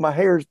 my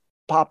hairs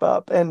pop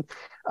up. And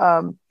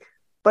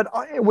but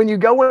when you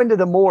go into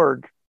the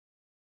morgue,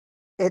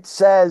 it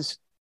says,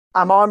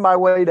 "I'm on my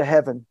way to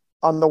heaven"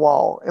 on the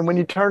wall. And when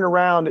you turn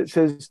around, it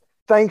says,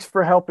 "Thanks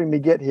for helping me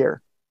get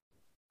here."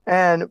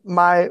 And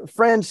my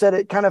friend said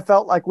it kind of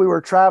felt like we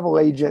were travel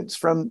agents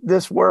from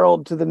this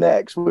world to the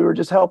next. We were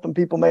just helping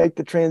people make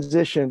the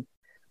transition.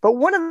 But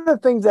one of the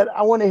things that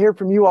I want to hear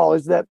from you all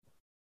is that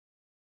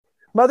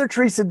Mother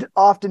Teresa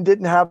often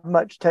didn't have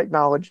much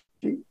technology,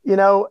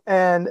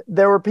 and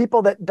there were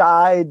people that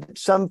died,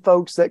 some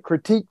folks that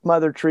critique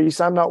Mother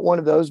Teresa. I'm not one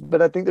of those,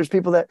 but I think there's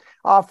people that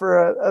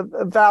offer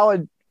a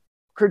valid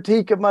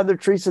critique of Mother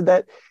Teresa,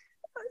 that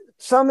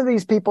some of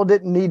these people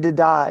didn't need to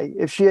die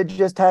if she had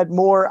just had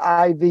more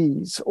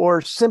IVs or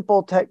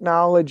simple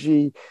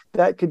technology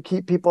that could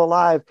keep people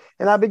alive.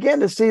 And I began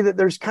to see that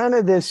there's kind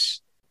of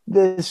this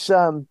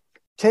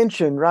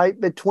tension, right,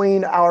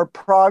 between our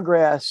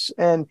progress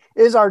and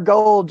is our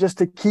goal just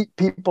to keep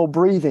people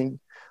breathing,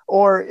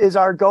 or is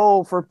our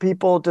goal for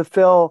people to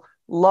feel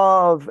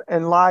love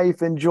and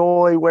life and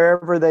joy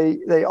wherever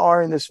they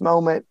are in this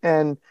moment?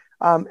 And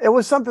it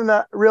was something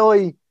that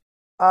really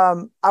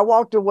I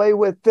walked away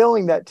with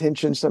feeling that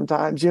tension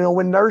sometimes.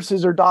 When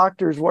nurses or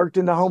doctors worked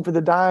in the home for the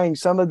dying,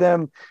 some of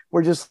them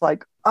were just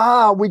like,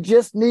 we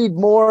just need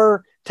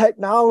more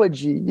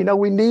technology.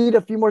 We need a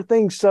few more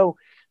things. So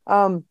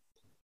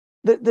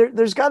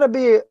there's got to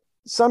be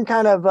some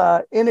kind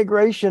of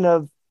integration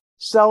of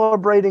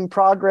celebrating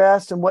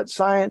progress and what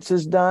science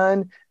has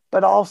done,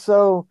 but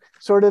also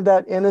sort of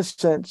that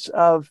innocence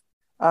of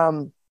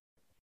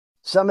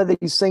some of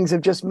these things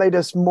have just made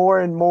us more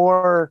and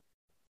more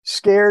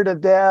scared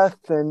of death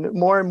and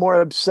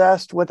more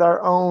obsessed with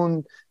our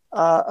own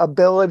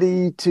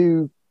ability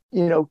to,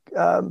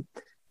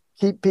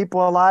 keep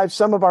people alive.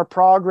 Some of our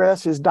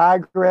progress is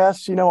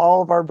digress,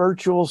 all of our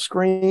virtual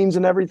screens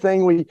and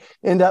everything. We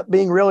end up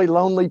being really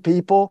lonely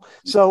people.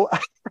 So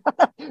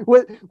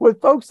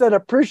with folks that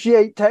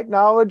appreciate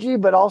technology,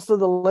 but also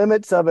the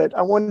limits of it,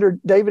 I wonder,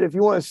 David, if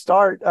you want to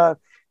start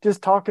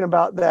just talking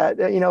about that,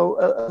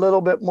 a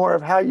little bit more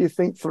of how you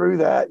think through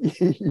that,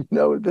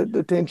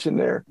 the tension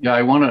there. Yeah,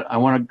 I want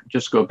to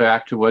just go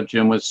back to what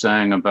Jim was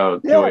saying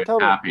about joy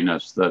and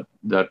happiness.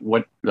 That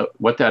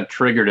what that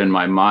triggered in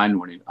my mind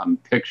when I'm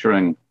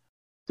picturing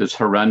this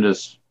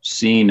horrendous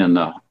scene in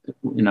the,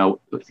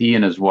 with he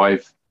and his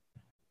wife,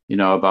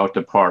 about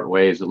to part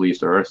ways, at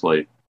least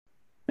earthly,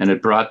 and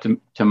it brought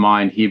to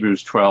mind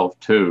Hebrews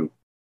 12:2.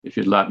 If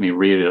you'd let me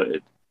read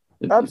it.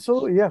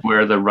 Absolutely, yeah.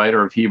 Where the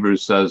writer of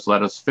Hebrews says,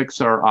 "Let us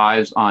fix our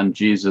eyes on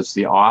Jesus,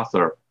 the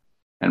author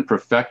and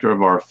perfecter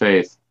of our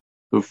faith,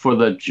 who for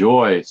the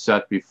joy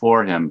set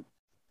before him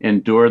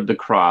endured the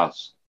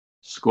cross,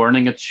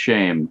 scorning its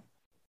shame,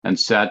 and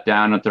sat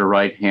down at the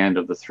right hand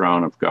of the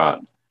throne of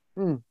God."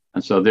 And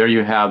so there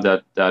you have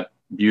that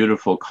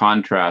beautiful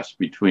contrast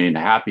between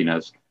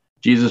happiness.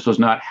 Jesus was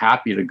not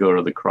happy to go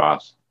to the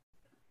cross,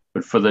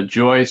 but for the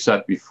joy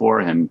set before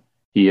him,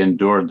 he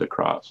endured the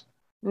cross.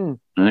 And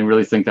I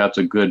really think that's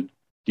a good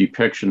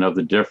depiction of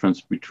the difference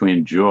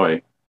between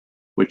joy,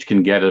 which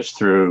can get us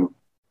through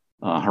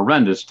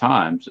horrendous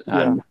times,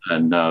 and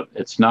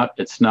it's not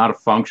a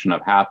function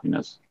of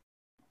happiness.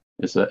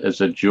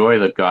 It's a joy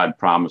that God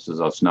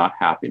promises us, not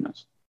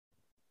happiness.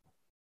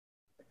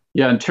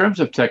 Yeah, in terms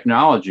of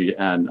technology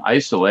and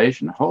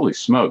isolation, holy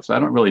smokes, I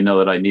don't really know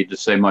that I need to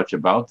say much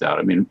about that.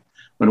 I mean,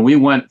 when we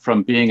went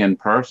from being in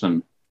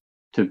person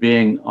to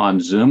being on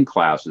Zoom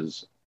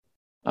classes,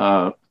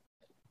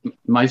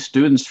 my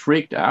students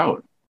freaked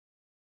out.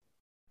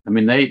 I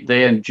mean,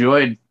 they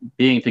enjoyed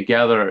being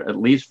together, at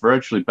least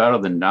virtually, better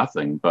than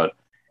nothing. But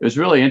it was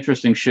really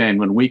interesting, Shane,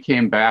 when we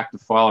came back the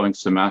following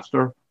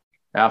semester,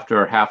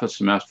 after half a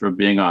semester of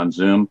being on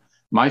Zoom,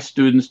 my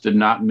students did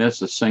not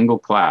miss a single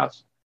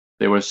class.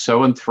 They were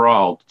so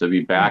enthralled to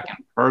be back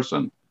in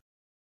person.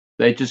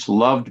 They just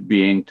loved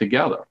being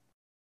together.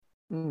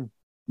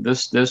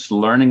 This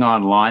learning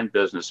online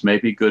business may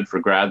be good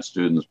for grad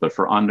students, but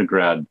for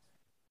undergrad,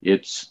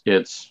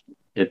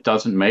 it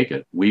doesn't make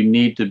it. We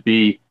need to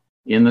be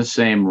in the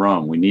same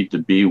room. We need to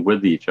be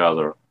with each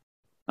other.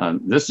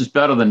 This is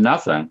better than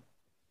nothing,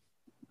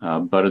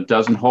 but it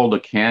doesn't hold a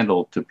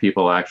candle to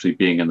people actually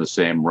being in the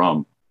same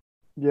room.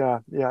 Yeah,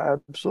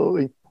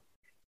 absolutely.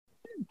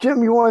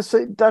 Jim, you want to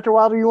say, Dr.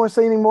 Wilder, you want to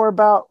say anything more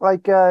about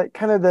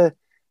kind of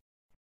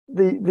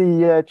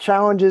the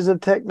challenges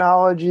of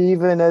technology,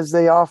 even as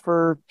they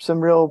offer some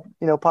real,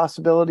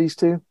 possibilities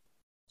too?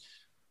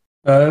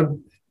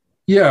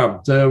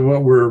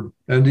 What we're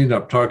ending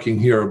up talking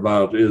here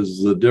about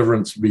is the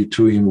difference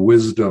between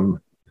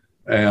wisdom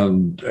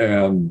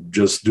and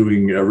just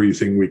doing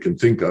everything we can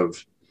think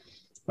of.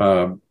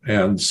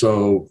 And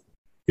so,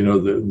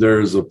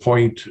 there's a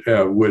point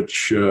at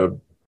which, I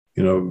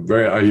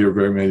hear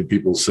very many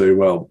people say,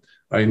 well,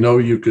 I know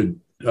you could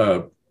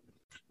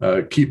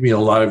keep me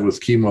alive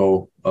with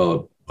chemo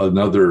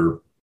another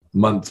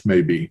month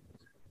maybe,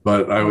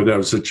 but I would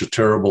have such a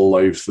terrible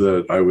life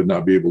that I would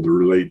not be able to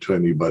relate to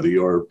anybody.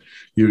 Or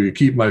you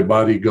keep my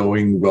body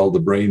going, well, the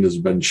brain has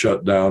been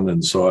shut down,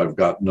 and so I've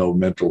got no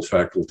mental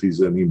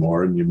faculties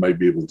anymore, and you might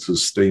be able to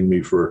sustain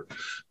me for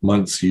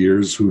months,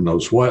 years, who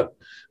knows what,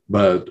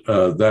 but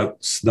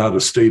that's not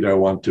a state I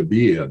want to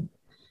be in.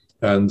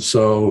 And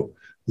so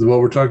what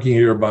we're talking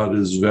here about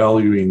is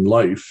valuing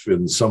life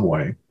in some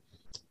way,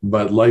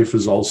 but life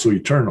is also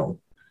eternal.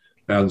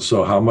 And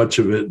so how much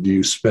of it do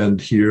you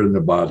spend here in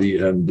the body?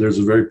 And there's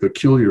a very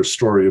peculiar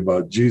story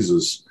about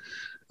Jesus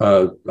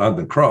on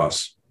the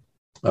cross.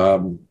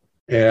 And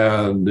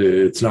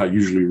it's not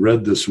usually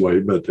read this way,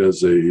 but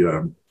as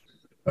a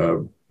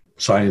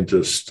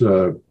scientist,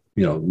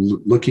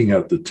 looking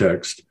at the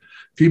text,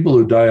 people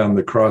who die on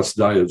the cross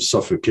die of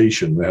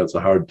suffocation. They have a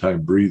hard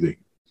time breathing.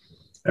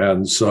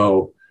 And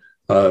so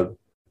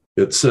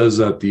it says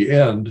at the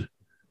end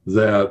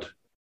that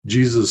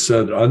Jesus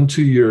said,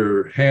 unto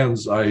your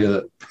hands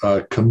I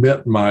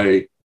commit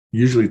my,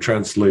 usually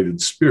translated,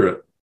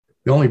 spirit.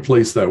 The only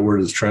place that word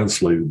is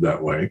translated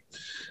that way.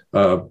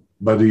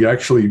 But he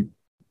actually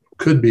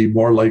could be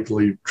more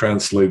likely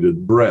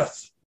translated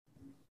breath.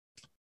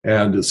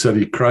 And it said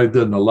he cried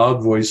then in a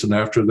loud voice, and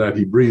after that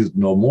he breathed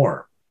no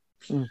more.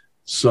 Mm.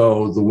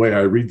 So the way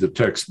I read the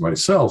text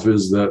myself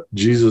is that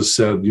Jesus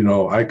said,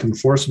 I can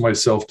force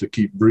myself to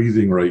keep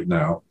breathing right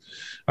now.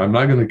 I'm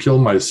not going to kill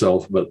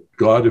myself, but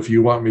God, if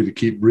you want me to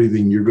keep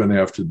breathing, you're going to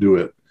have to do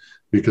it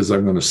because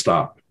I'm going to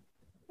stop.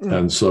 Mm.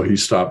 And so he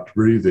stopped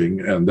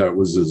breathing, and that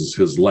was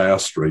his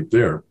last right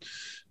there.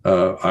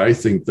 I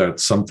think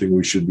that's something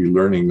we should be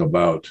learning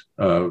about.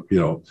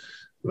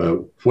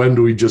 When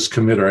do we just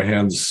commit our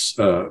hands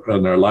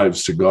and our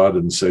lives to God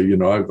and say,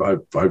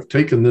 I've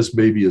taken this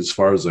baby as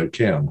far as I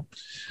can.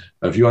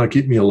 If you want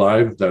to keep me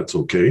alive, that's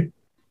okay.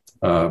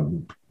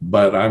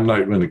 But I'm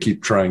not going to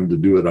keep trying to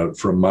do it out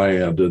from my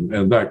end.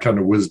 And that kind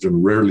of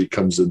wisdom rarely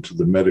comes into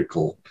the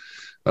medical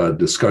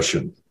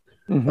discussion.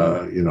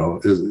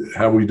 Mm-hmm.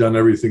 Have we done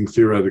everything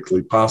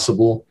theoretically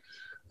possible?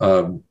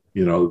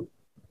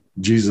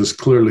 Jesus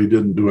clearly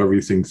didn't do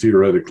everything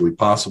theoretically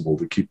possible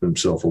to keep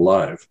himself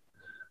alive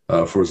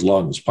for as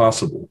long as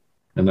possible.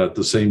 And at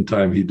the same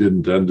time, he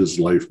didn't end his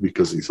life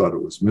because he thought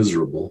it was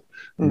miserable,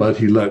 but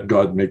he let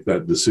God make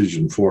that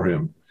decision for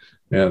him.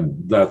 And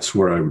that's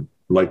where I would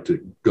like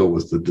to go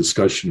with the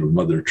discussion of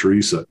Mother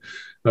Teresa.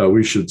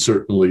 We should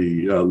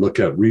certainly look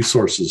at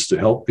resources to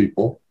help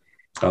people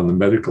on the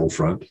medical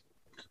front.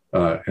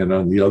 And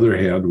on the other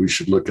hand, we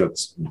should look at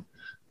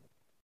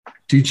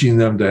teaching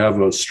them to have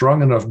a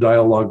strong enough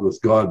dialogue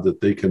with God that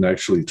they can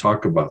actually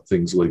talk about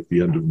things like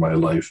the end of my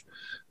life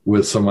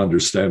with some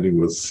understanding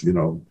with,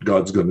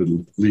 God's going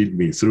to lead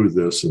me through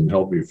this and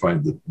help me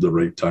find the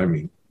right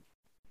timing.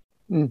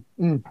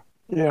 Mm-hmm.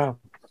 Yeah.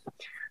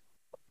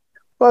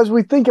 Well, as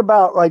we think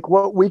about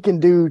what we can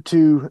do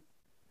to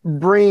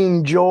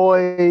bring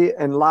joy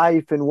and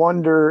life and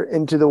wonder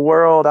into the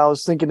world, I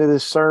was thinking of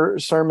this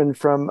sermon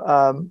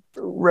from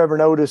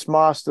Reverend Otis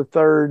Moss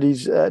III.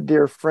 He's a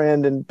dear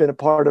friend and been a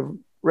part of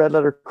Red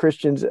Letter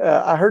Christians.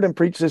 I heard him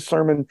preach this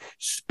sermon,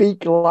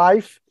 Speak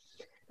Life.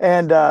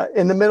 And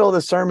in the middle of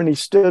the sermon, he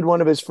stood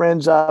one of his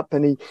friends up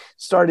and he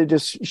started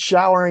just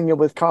showering him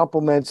with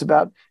compliments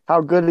about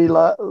how good he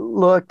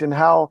looked and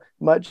how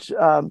much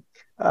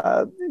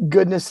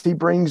goodness he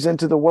brings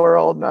into the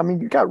world. I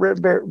mean, you got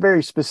very,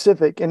 very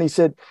specific. And he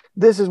said,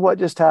 this is what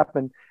just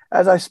happened.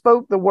 As I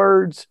spoke the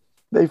words,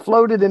 they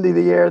floated into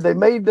the air. They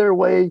made their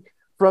way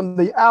from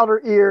the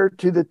outer ear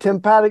to the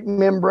tympanic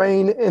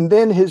membrane, and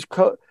then his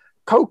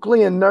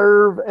cochlear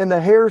nerve and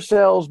the hair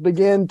cells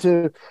began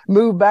to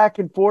move back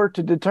and forth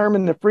to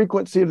determine the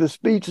frequency of the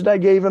speech that I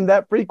gave him.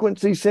 That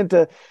frequency sent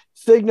a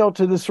signal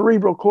to the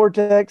cerebral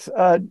cortex.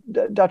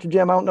 Dr.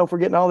 Jim, I don't know if we're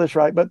getting all this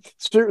right, but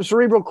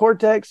cerebral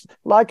cortex,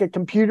 like a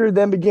computer,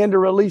 then began to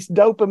release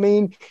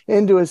dopamine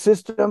into his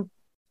system.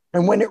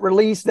 And when it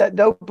released, that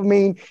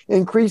dopamine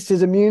increased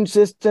his immune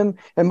system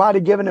and might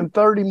have given him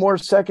 30 more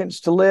seconds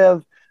to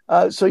live.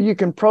 So you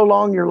can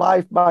prolong your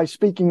life by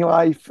speaking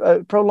life,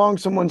 prolong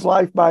someone's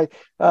life by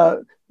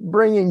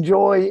bringing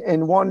joy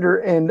and wonder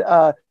and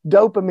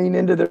dopamine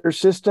into their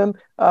system.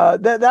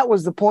 That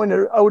was the point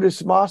of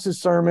Otis Moss's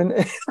sermon.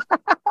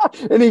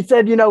 And he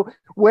said,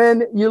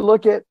 when you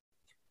look at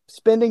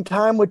spending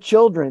time with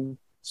children,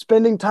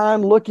 spending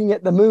time looking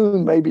at the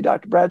moon, maybe,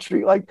 Dr.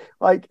 Bradstreet,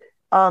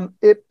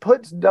 it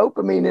puts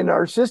dopamine in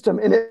our system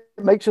and it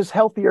makes us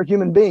healthier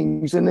human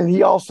beings. And then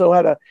he also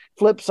had a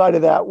flip side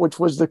of that, which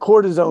was the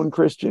cortisone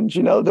Christians,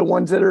 the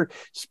ones that are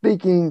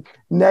speaking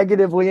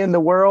negatively in the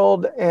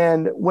world.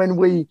 And when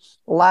we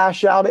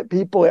lash out at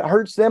people, it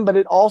hurts them, but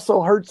it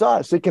also hurts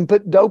us. It can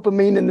put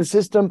dopamine in the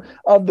system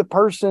of the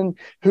person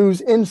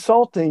who's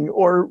insulting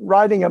or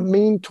writing a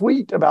mean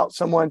tweet about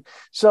someone.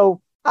 So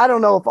I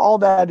don't know if all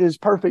that is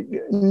perfect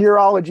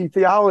neurology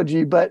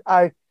theology, but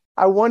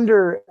I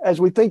wonder, as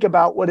we think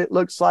about what it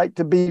looks like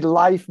to be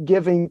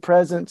life-giving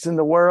presence in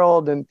the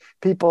world and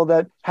people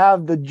that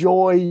have the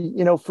joy,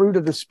 fruit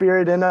of the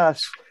Spirit in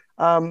us,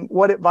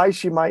 what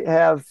advice you might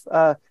have.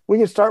 We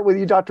can start with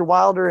you, Dr.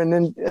 Wilder, and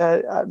then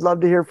I'd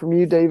love to hear from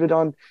you, David,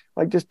 on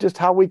like just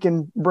how we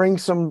can bring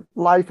some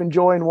life and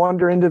joy and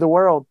wonder into the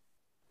world.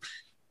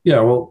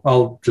 Yeah, well,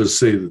 I'll just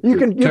say that you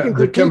can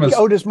critique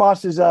Otis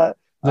Moss's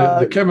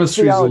the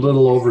chemistry is a theology.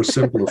 little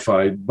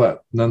oversimplified,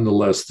 but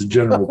nonetheless, the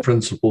general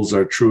principles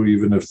are true,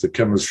 even if the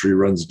chemistry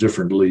runs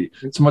differently.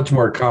 It's much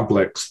more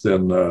complex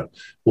than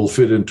will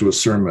fit into a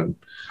sermon.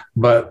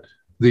 But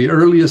the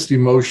earliest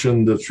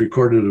emotion that's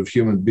recorded of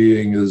human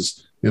being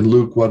is in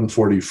Luke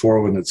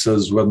 1:44, when it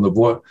says, when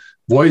the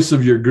voice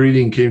of your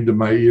greeting came to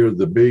my ear,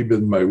 the babe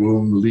in my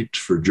womb leaped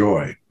for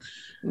joy.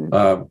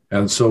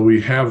 And so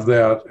we have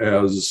that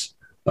as,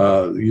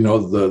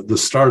 the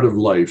start of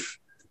life.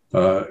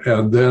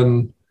 And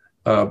then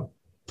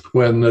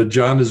when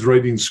John is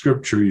writing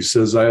scripture, he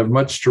says, I have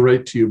much to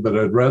write to you, but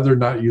I'd rather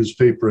not use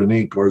paper and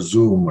ink or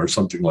Zoom or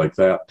something like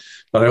that.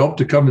 But I hope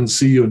to come and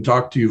see you and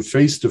talk to you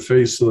face to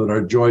face so that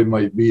our joy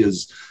might be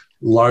as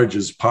large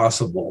as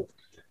possible.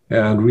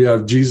 And we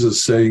have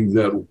Jesus saying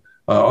that,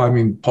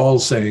 Paul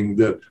saying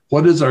that,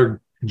 what is our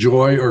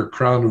joy or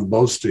crown of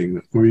boasting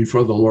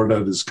before the Lord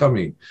at his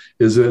coming?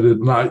 Is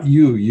it not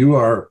you? You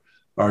are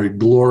our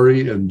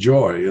glory and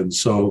joy. And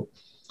so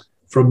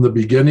from the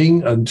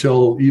beginning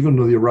until even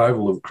the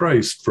arrival of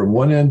Christ, from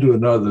one end to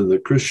another, the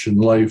Christian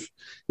life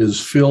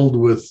is filled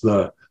with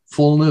the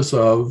fullness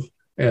of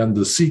and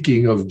the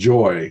seeking of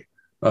joy,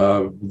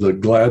 the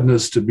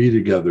gladness to be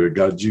together. It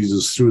got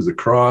Jesus through the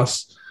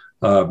cross.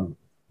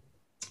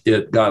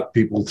 It got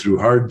people through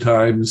hard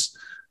times.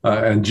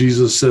 And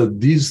Jesus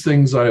said, these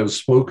things I have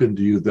spoken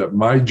to you, that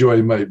my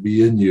joy might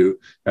be in you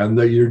and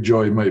that your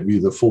joy might be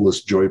the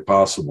fullest joy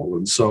possible.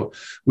 And so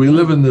we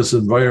live in this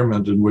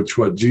environment in which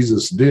what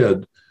Jesus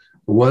did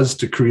was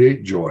to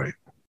create joy.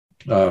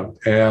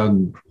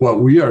 And what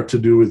we are to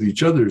do with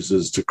each other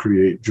is to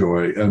create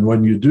joy. And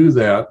when you do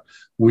that,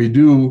 we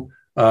do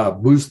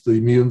boost the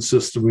immune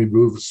system. We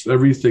boost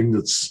everything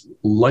that's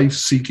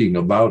life-seeking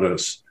about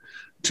us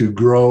to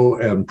grow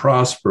and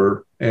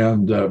prosper.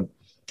 And,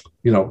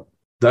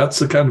 that's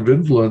the kind of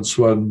influence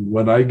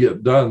when I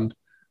get done.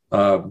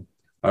 I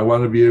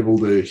want to be able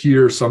to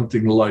hear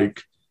something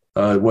like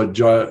what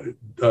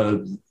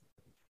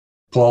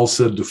Paul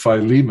said to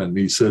Philemon.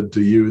 He said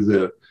to you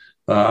that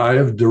I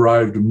have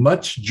derived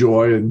much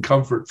joy and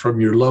comfort from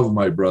your love,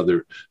 my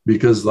brother,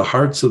 because the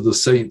hearts of the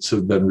saints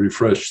have been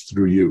refreshed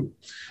through you.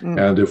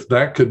 And if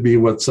that could be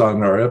what's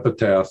on our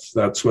epitaph,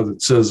 that's what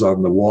it says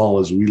on the wall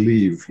as we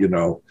leave.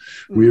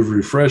 We have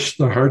refreshed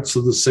the hearts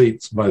of the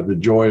saints by the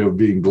joy of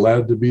being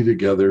glad to be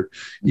together,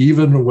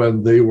 even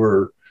when they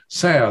were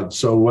sad.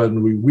 So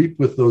when we weep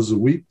with those that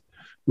weep,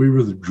 we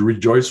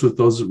rejoice with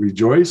those that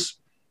rejoice.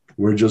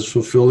 We're just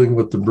fulfilling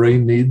what the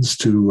brain needs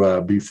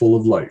to be full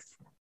of life.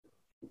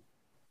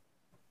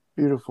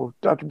 Beautiful.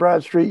 Dr.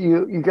 Bradstreet,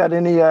 you got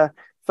any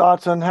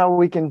thoughts on how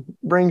we can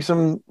bring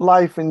some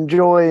life and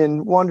joy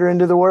and wonder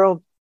into the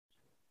world?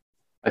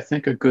 I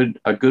think a good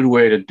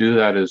way to do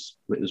that is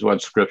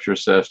what Scripture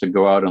says, to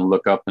go out and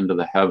look up into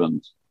the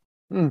heavens.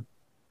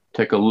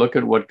 Take a look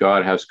at what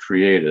God has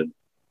created,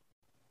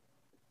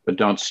 but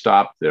don't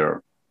stop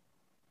there.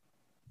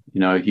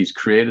 He's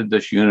created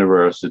this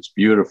universe. It's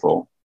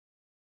beautiful.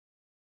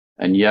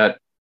 And yet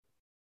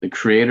the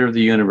creator of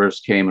the universe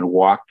came and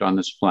walked on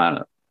this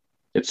planet.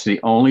 It's the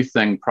only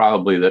thing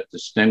probably that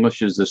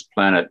distinguishes this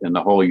planet in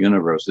the whole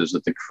universe, is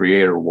that the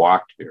creator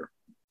walked here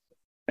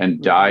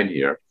and died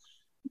here.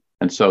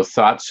 And so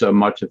thought so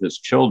much of his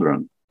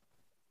children,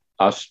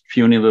 us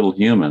puny little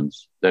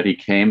humans, that he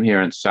came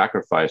here and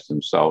sacrificed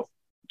himself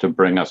to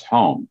bring us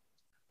home.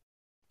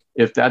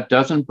 If that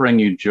doesn't bring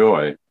you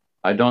joy,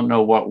 I don't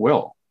know what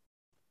will.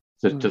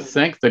 To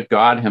think that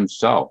God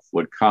himself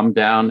would come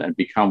down and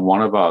become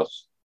one of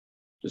us,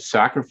 to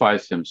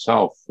sacrifice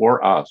himself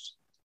for us,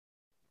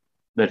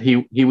 that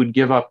he would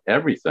give up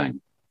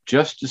everything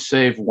just to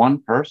save one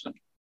person.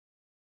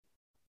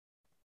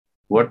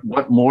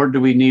 What more do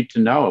we need to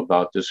know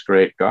about this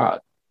great God?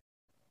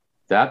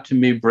 That to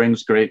me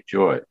brings great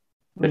joy,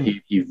 that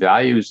he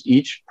values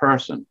each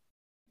person,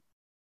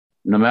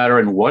 no matter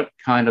in what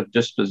kind of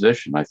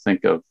disposition. I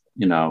think of,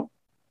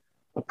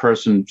 a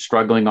person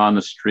struggling on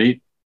the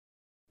street,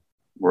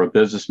 or a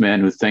businessman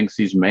who thinks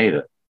he's made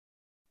it.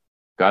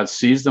 God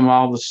sees them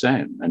all the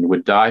same and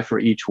would die for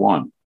each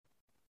one.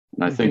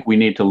 And I think we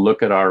need to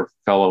look at our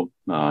fellow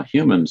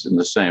humans in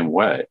the same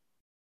way.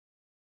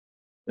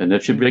 And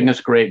it should bring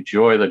us great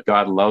joy that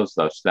God loves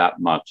us that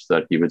much,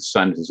 that he would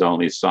send his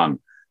only son.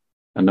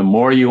 And the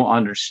more you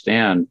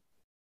understand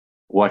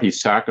what he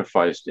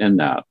sacrificed in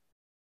that,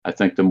 I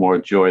think the more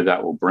joy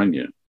that will bring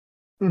you.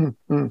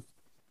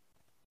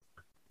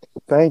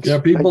 Thanks. Yeah,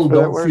 people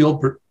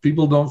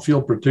don't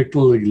feel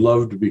particularly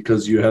loved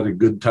because you had a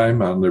good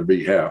time on their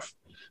behalf.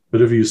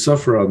 But if you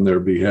suffer on their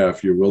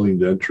behalf, you're willing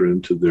to enter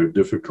into their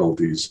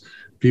difficulties.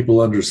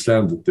 People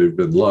understand that they've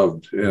been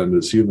loved. And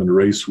as human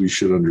race, we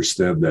should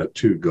understand that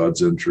too.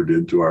 God's entered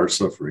into our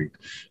suffering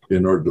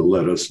in order to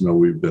let us know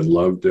we've been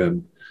loved.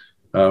 And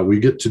we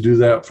get to do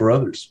that for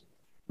others.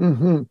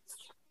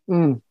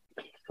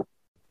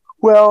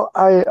 Well,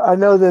 I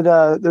know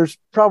that there's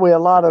probably a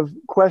lot of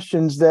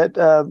questions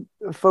that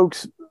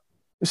folks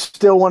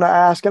still want to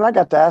ask, and I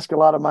got to ask a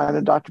lot of mine.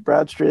 And Dr.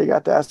 Bradstreet, I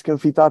got to ask him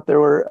if he thought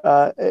there were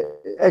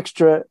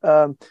extra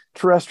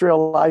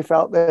terrestrial life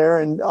out there,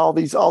 and all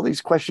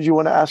these questions you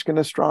want to ask an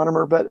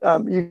astronomer. But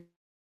you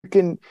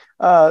can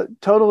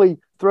totally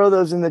throw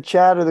those in the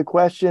chat or the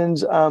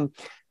questions.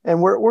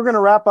 And we're going to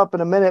wrap up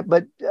in a minute.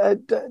 But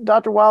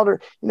Dr.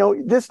 Wilder,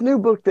 this new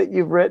book that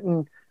you've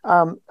written,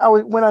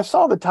 when I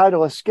saw the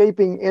title,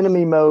 "Escaping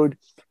Enemy Mode,"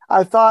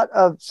 I thought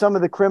of some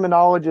of the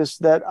criminologists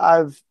that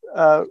I've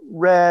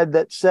read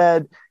that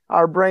said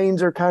our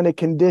brains are kind of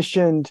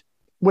conditioned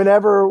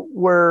whenever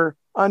we're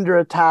under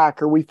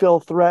attack or we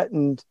feel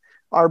threatened.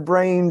 Our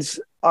brains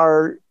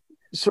are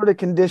sort of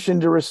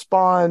conditioned to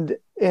respond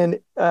in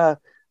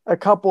a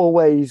couple of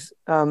ways,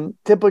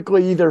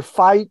 typically either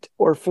fight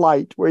or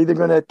flight. We're either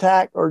going to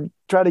attack or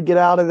try to get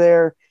out of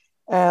there.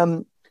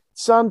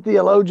 Some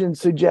theologians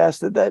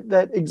suggest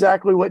that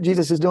exactly what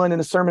Jesus is doing in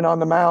the Sermon on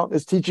the Mount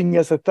is teaching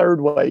us a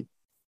third way,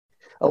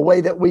 a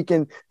way that we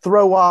can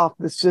throw off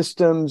the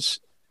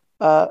systems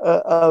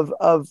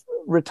of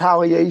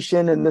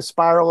retaliation and the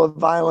spiral of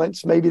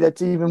violence. Maybe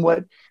that's even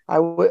what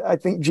I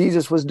think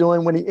Jesus was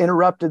doing when he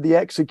interrupted the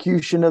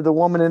execution of the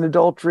woman in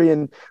adultery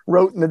and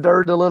wrote in the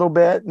dirt a little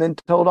bit and then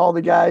told all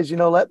the guys,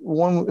 let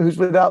one who's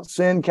without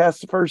sin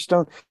cast the first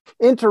stone,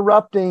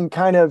 interrupting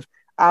kind of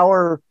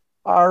our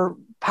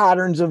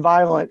patterns of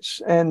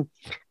violence. And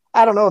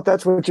I don't know if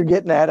that's what you're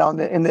getting at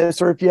in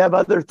this, or if you have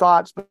other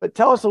thoughts, but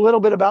tell us a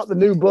little bit about the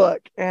new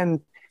book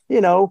and,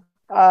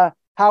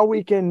 how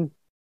we can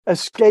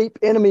escape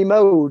enemy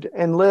mode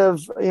and live,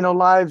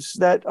 lives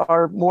that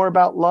are more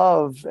about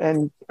love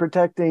and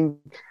protecting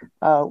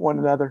one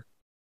another.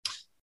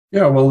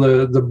 Yeah, well,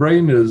 the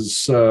brain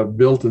is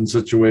built in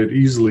such a way it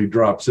easily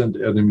drops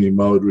into enemy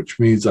mode, which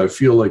means I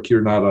feel like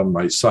you're not on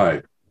my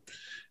side.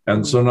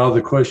 And so now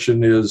the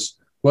question is,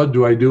 what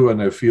do I do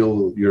when I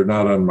feel you're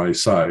not on my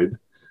side?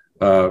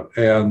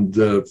 And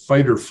the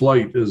fight or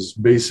flight is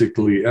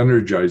basically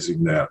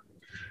energizing that.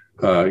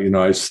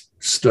 I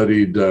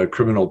studied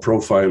criminal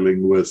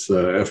profiling with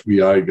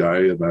FBI guy,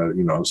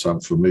 and so I'm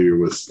familiar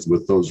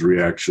with those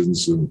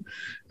reactions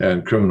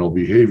and criminal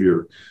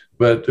behavior.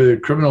 But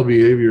criminal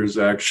behavior is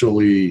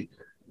actually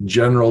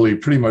generally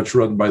pretty much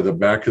run by the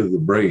back of the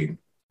brain,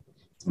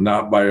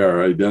 not by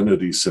our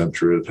identity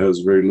center. It has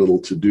very little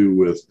to do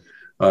with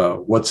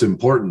what's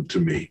important to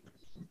me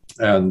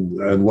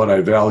and what I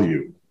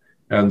value.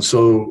 And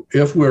so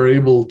if we're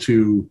able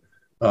to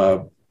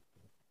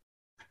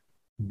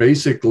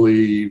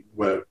basically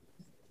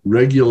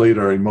regulate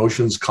our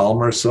emotions, calm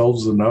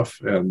ourselves enough,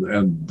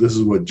 and this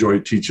is what joy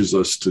teaches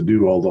us to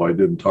do, although I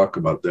didn't talk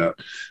about that.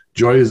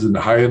 Joy is in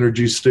a high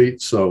energy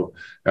state, so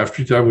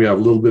after time we have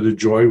a little bit of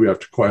joy, we have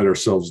to quiet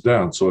ourselves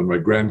down. So when my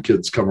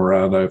grandkids come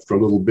around, after a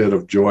little bit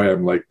of joy,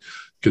 I'm like,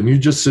 can you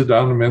just sit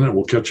down a minute?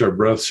 We'll catch our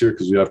breaths here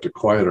because we have to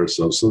quiet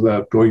ourselves. So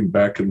that going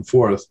back and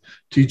forth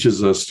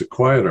teaches us to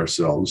quiet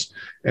ourselves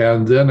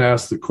and then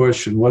ask the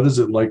question, what is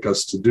it like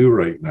us to do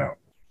right now?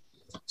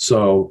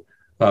 So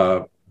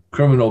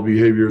criminal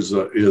behavior is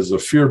a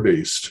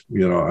fear-based,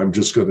 I'm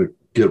just going to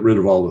get rid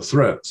of all the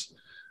threats.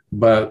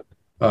 But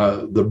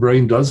the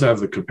brain does have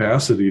the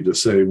capacity to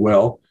say,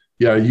 well,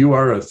 yeah, you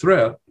are a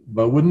threat,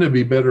 but wouldn't it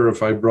be better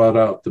if I brought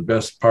out the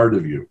best part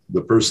of you,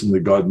 the person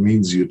that God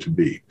means you to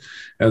be?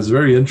 And it's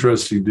very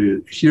interesting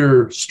to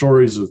hear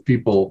stories of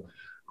people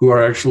who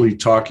are actually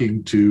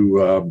talking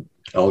to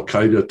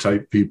Al-Qaeda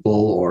type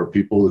people or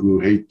people who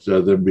hate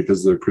them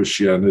because of their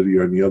Christianity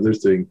or any other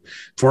thing,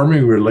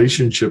 forming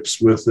relationships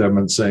with them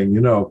and saying,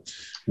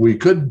 we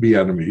could be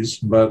enemies,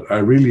 but I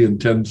really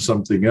intend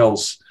something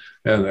else.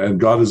 And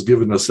God has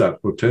given us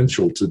that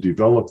potential to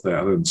develop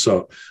that. And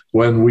so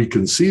when we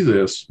can see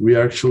this, we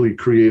actually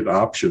create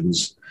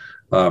options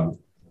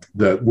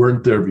that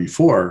weren't there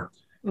before.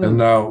 Mm. And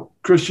now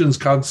Christians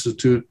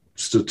constitute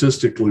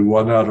statistically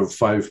 1 out of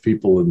 5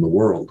 people in the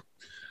world.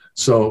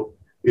 So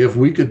if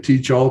we could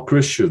teach all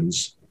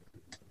Christians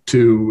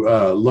to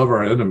love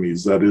our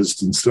enemies, that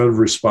is, instead of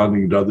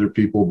responding to other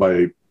people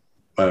by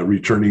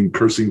returning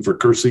cursing for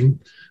cursing,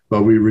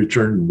 but we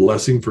returned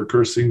blessing for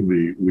cursing.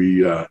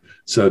 We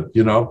said,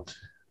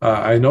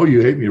 I know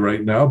you hate me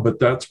right now, but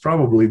that's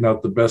probably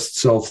not the best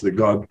self that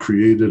God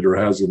created or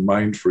has in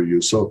mind for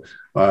you. So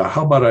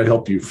how about I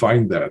help you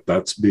find that?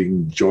 That's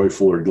being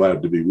joyful or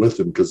glad to be with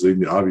them, because they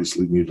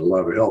obviously need a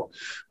lot of help.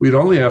 We'd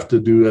only have to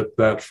do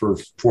that for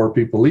 4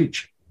 people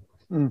each.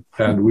 Mm.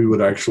 And we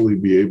would actually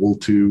be able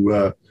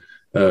to,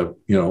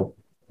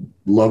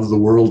 love the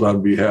world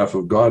on behalf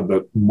of God.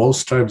 But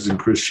most times in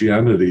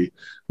Christianity,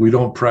 we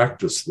don't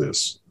practice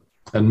this.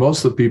 And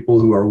most of the people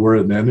who we're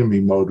in enemy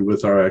mode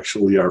with are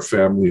actually our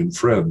family and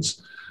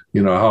friends.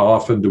 How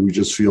often do we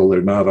just feel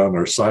they're not on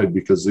our side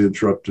because they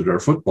interrupted our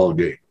football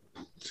game?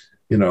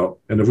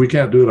 And if we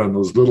can't do it on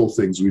those little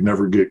things, we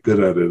never get good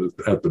at it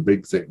at the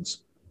big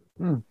things.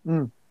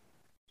 Mm-hmm.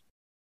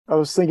 I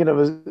was thinking of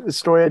a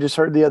story I just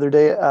heard the other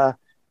day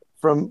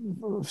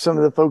from some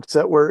of the folks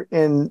that were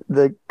in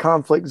the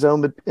conflict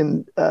zone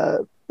in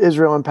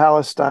Israel and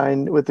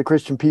Palestine with the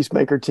Christian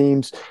Peacemaker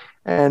teams.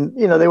 And,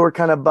 they were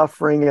kind of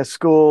buffering a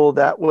school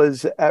that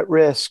was at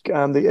risk.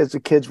 As the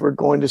kids were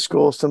going to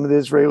school, some of the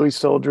Israeli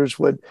soldiers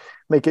would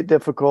make it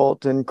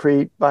difficult and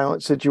create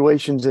violent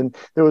situations. And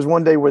there was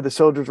one day where the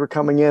soldiers were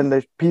coming in,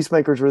 the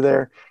peacemakers were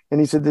there. And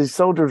he said, these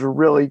soldiers were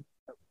really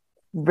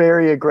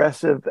very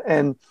aggressive.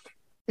 And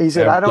he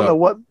said, I don't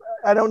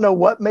know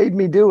what made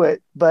me do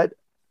it, but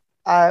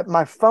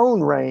my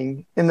phone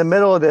rang in the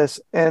middle of this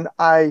and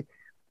I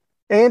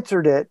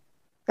answered it.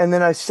 And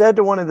then I said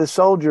to one of the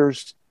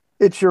soldiers,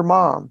 "It's your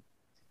mom."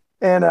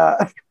 And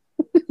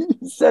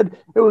he said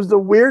it was the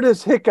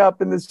weirdest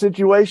hiccup in the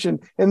situation.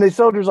 And the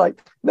soldier's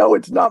like, "No,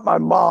 it's not my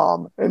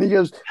mom." And he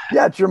goes,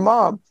 "Yeah, it's your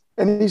mom."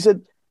 And he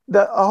said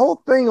the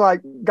whole thing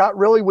got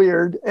really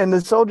weird. And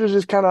the soldiers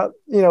just kind of,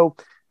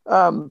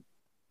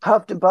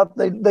 huffed and puffed.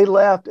 They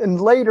left.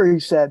 And later he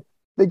said,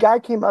 the guy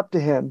came up to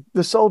him,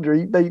 the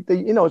soldier, they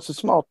it's a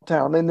small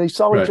town, and they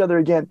saw each other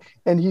again.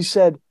 And he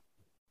said,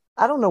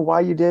 "I don't know why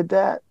you did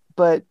that,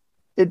 but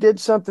it did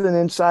something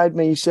inside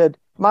me." He said,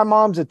 "My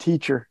mom's a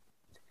teacher."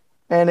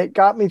 And it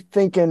got me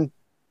thinking,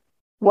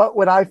 what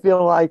would I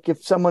feel like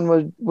if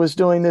someone was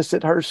doing this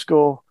at her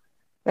school?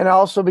 And I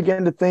also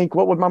began to think,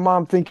 what would my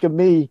mom think of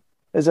me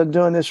as I'm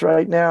doing this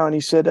right now? And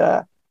he said,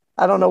 "I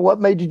don't know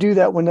what made you do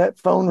that when that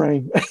phone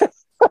rang."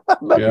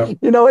 But,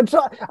 and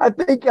so I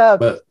think,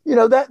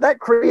 that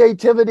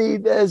creativity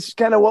is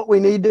kind of what we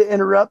need to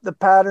interrupt the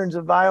patterns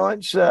of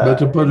violence. But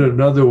to put it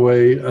another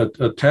way,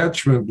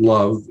 attachment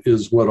love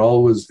is what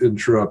always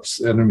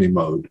interrupts enemy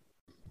mode.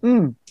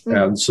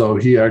 And so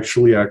he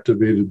actually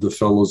activated the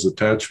fellow's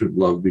attachment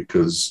love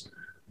because,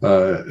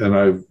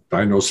 and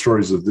I know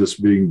stories of this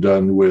being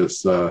done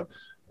with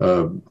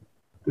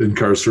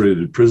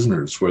incarcerated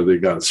prisoners where they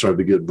started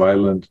to get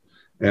violent,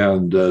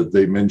 and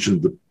they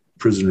mentioned the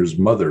prisoner's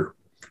mother.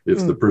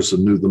 If the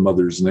person knew the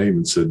mother's name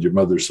and said, "Your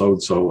mother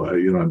so-and-so,"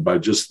 and by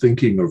just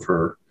thinking of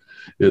her,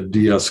 it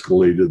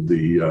de-escalated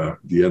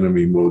the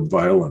enemy mode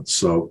violence.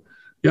 So,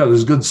 yeah,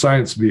 there's good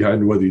science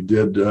behind what he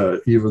did,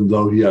 even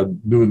though he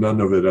knew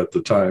none of it at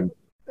the time.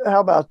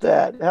 How about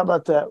that?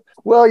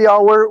 Well,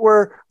 y'all,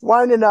 we're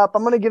winding up.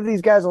 I'm going to give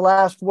these guys a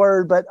last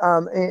word, but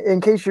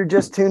in case you're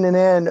just tuning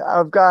in,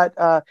 I've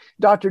got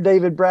Dr.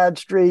 David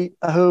Bradstreet,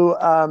 who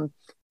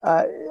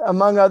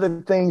among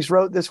other things,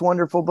 wrote this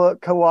wonderful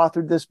book,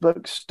 co-authored this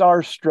book,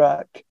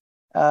 Starstruck,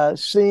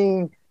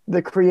 seeing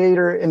the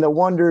creator in the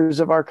wonders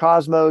of our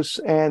cosmos.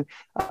 And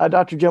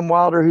Dr. Jim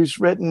Wilder, who's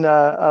written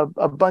a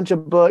bunch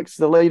of books.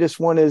 The latest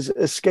one is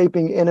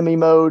Escaping Enemy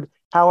Mode,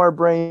 How Our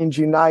Brains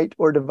Unite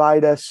or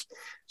Divide Us.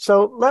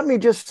 So let me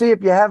just see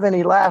if you have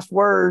any last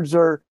words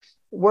or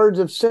words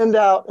of send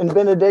out and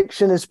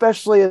benediction,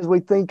 especially as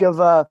we think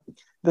of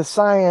the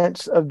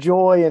science of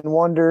joy and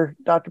wonder.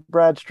 Dr.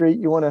 Bradstreet,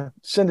 you want to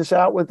send us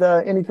out with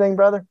anything,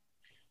 brother?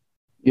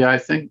 Yeah, I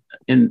think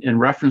in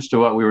reference to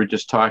what we were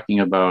just talking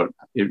about,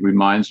 it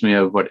reminds me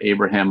of what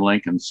Abraham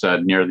Lincoln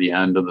said near the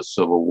end of the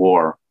Civil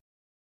War,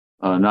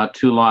 not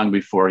too long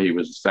before he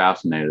was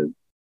assassinated.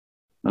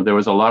 Now, there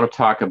was a lot of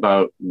talk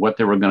about what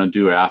they were going to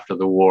do after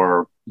the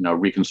war,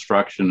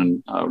 Reconstruction,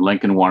 and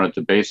Lincoln wanted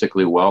to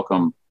basically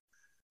welcome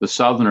the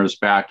Southerners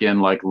back in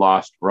like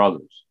lost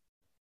brothers.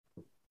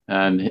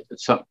 And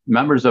some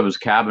members of his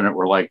cabinet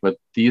were like, "But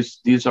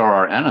these are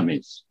our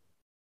enemies."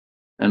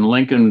 And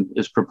Lincoln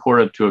is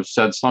purported to have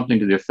said something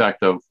to the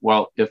effect of,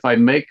 "Well, if I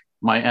make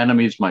my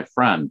enemies my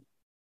friend,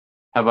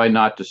 have I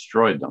not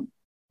destroyed them?"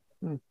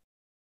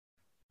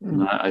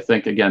 And I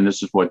think, again,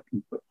 this is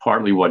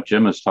partly what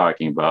Jim is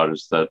talking about,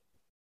 is that,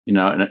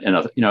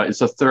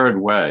 it's a third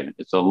way.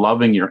 It's a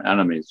loving your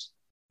enemies.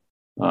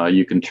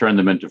 You can turn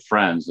them into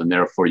friends, and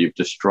therefore you've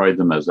destroyed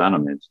them as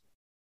enemies.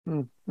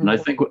 And I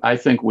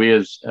think we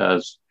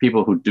as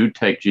people who do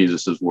take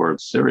Jesus's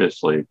words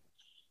seriously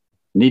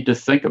need to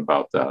think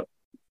about that.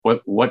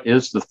 What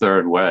is the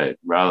third way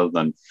rather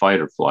than fight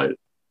or flight?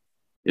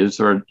 Is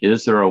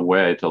there a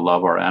way to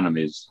love our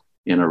enemies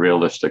in a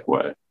realistic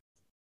way?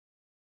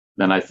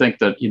 Then I think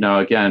that,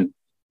 again,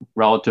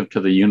 relative to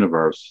the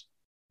universe,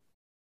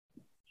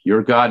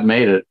 your God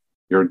made it.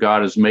 Your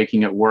God is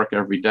making it work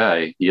every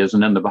day. He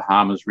isn't in the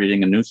Bahamas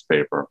reading a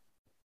newspaper.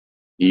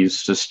 He's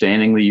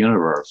sustaining the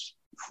universe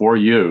for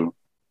you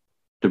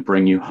to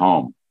bring you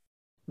home.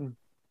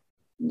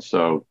 And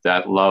so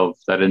that love,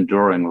 that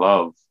enduring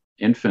love,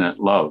 infinite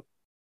love,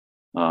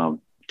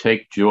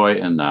 take joy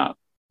in that.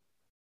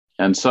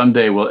 And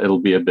someday it'll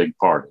be a big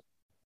party.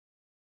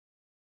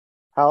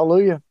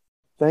 Hallelujah.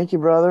 Thank you,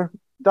 brother.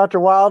 Dr.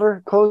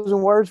 Wilder,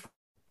 closing words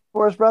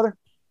for us, brother?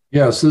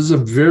 Yes, there's a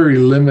very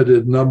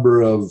limited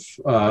number of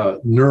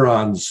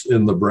neurons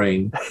in the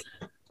brain.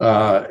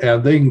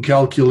 And they can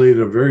calculate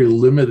a very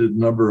limited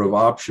number of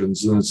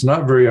options. And it's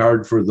not very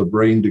hard for the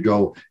brain to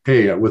go,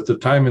 "Hey, with the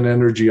time and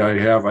energy I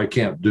have, I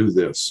can't do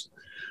this."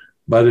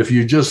 But if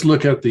you just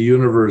look at the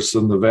universe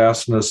and the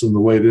vastness and the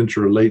way it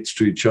interrelates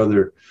to each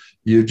other,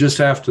 you just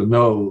have to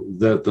know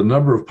that the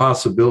number of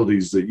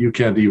possibilities that you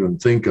can't even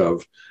think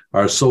of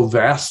are so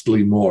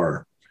vastly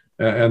more.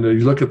 And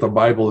you look at the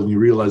Bible and you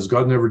realize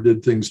God never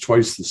did things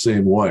twice the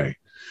same way.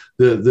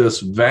 this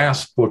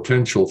vast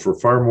potential for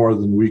far more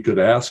than we could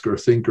ask or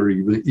think or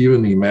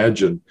even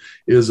imagine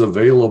is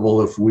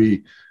available if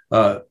we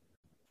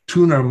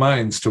tune our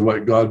minds to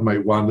what God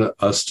might want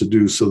us to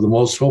do. So the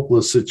most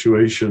hopeless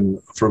situation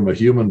from a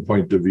human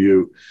point of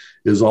view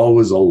is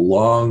always a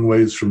long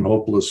ways from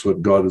hopeless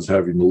when God is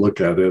having to look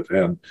at it.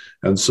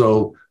 And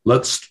so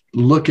let's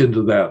look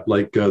into that,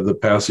 like the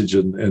passage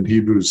in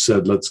Hebrews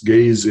said, let's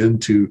gaze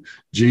into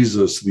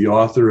Jesus, the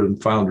author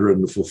and founder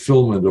and the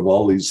fulfillment of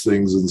all these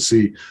things, and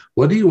see,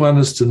 what do you want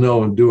us to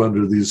know and do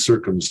under these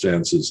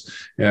circumstances?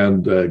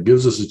 And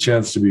gives us a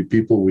chance to be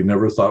people we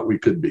never thought we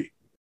could be.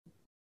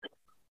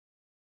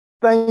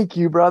 Thank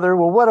you, brother.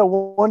 Well, what a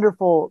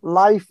wonderful,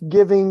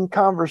 life-giving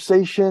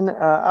conversation.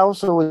 I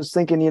also was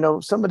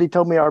thinking, somebody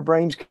told me our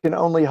brains can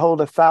only hold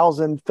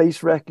 1,000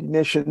 face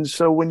recognitions.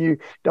 So when you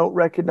don't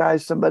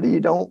recognize somebody,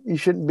 you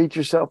shouldn't beat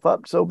yourself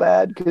up so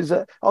bad. Because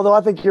although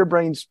I think your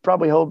brains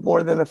probably hold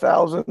more than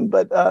 1,000,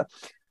 but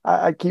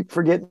I keep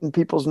forgetting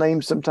people's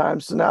names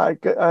sometimes. So now I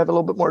have a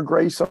little bit more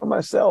grace on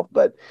myself.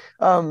 But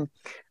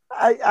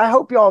I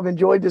hope you all have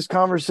enjoyed this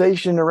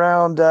conversation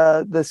around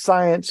the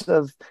science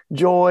of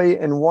joy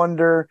and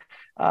wonder.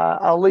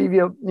 I'll leave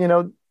you,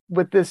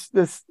 with this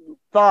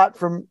thought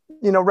from,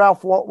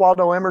 Ralph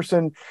Waldo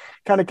Emerson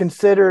kind of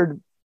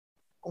considered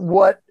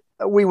what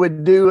we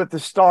would do if the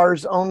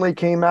stars only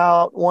came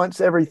out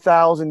once every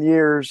 1,000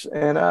 years.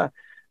 And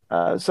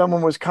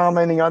someone was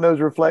commenting on those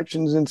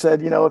reflections and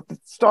said, if the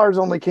stars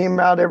only came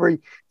out every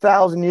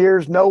 1,000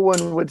 years, no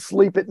one would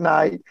sleep at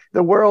night.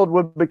 The world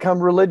would become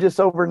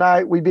religious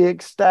overnight. We'd be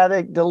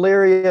ecstatic,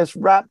 delirious,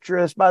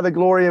 rapturous by the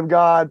glory of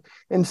God.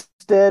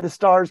 Instead, the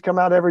stars come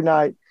out every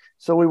night.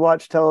 So we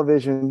watch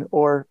television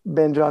or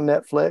binge on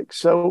Netflix.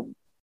 So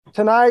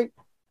tonight,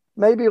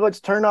 maybe let's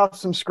turn off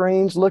some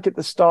screens, look at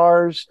the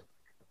stars,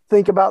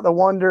 think about the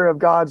wonder of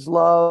God's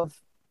love,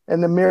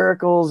 and the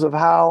miracles of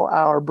how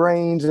our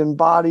brains and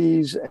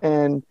bodies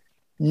and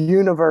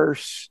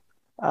universe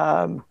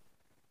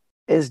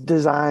is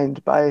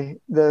designed by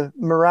the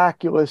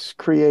miraculous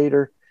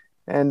creator.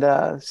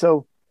 And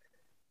so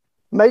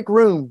make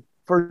room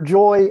for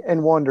joy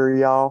and wonder,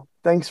 y'all.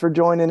 Thanks for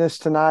joining us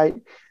tonight.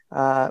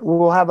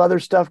 We'll have other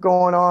stuff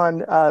going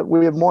on.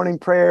 We have morning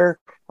prayer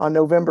on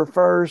November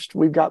 1st.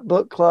 We've got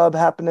book club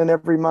happening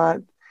every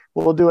month.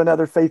 We'll do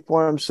another Faith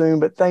Forum soon,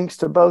 but thanks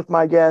to both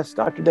my guests,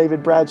 Dr.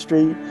 David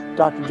Bradstreet,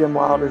 Dr. Jim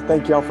Wilder.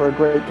 Thank y'all for a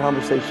great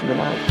conversation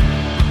tonight.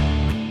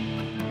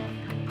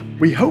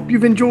 We hope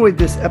you've enjoyed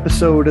this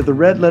episode of the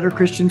Red Letter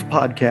Christians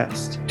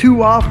podcast.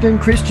 Too often,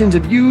 Christians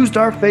have used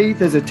our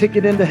faith as a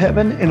ticket into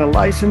heaven and a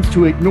license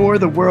to ignore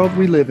the world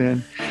we live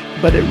in.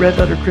 But at Red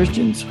Letter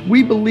Christians,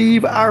 we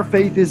believe our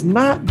faith is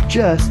not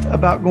just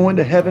about going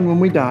to heaven when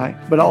we die,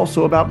 but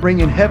also about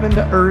bringing heaven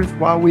to earth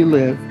while we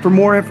live. For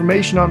more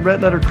information on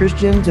Red Letter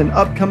Christians and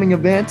upcoming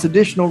events,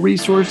 additional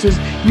resources,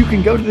 you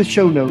can go to the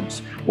show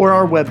notes or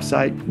our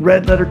website,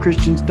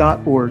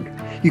 redletterchristians.org.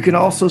 You can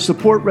also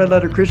support Red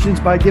Letter Christians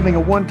by giving a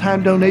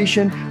one-time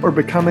donation or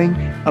becoming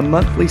a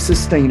monthly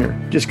sustainer.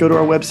 Just go to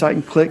our website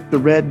and click the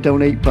red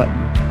donate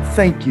button.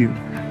 Thank you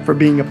for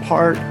being a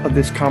part of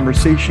this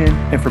conversation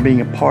and for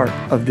being a part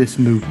of this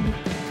movement.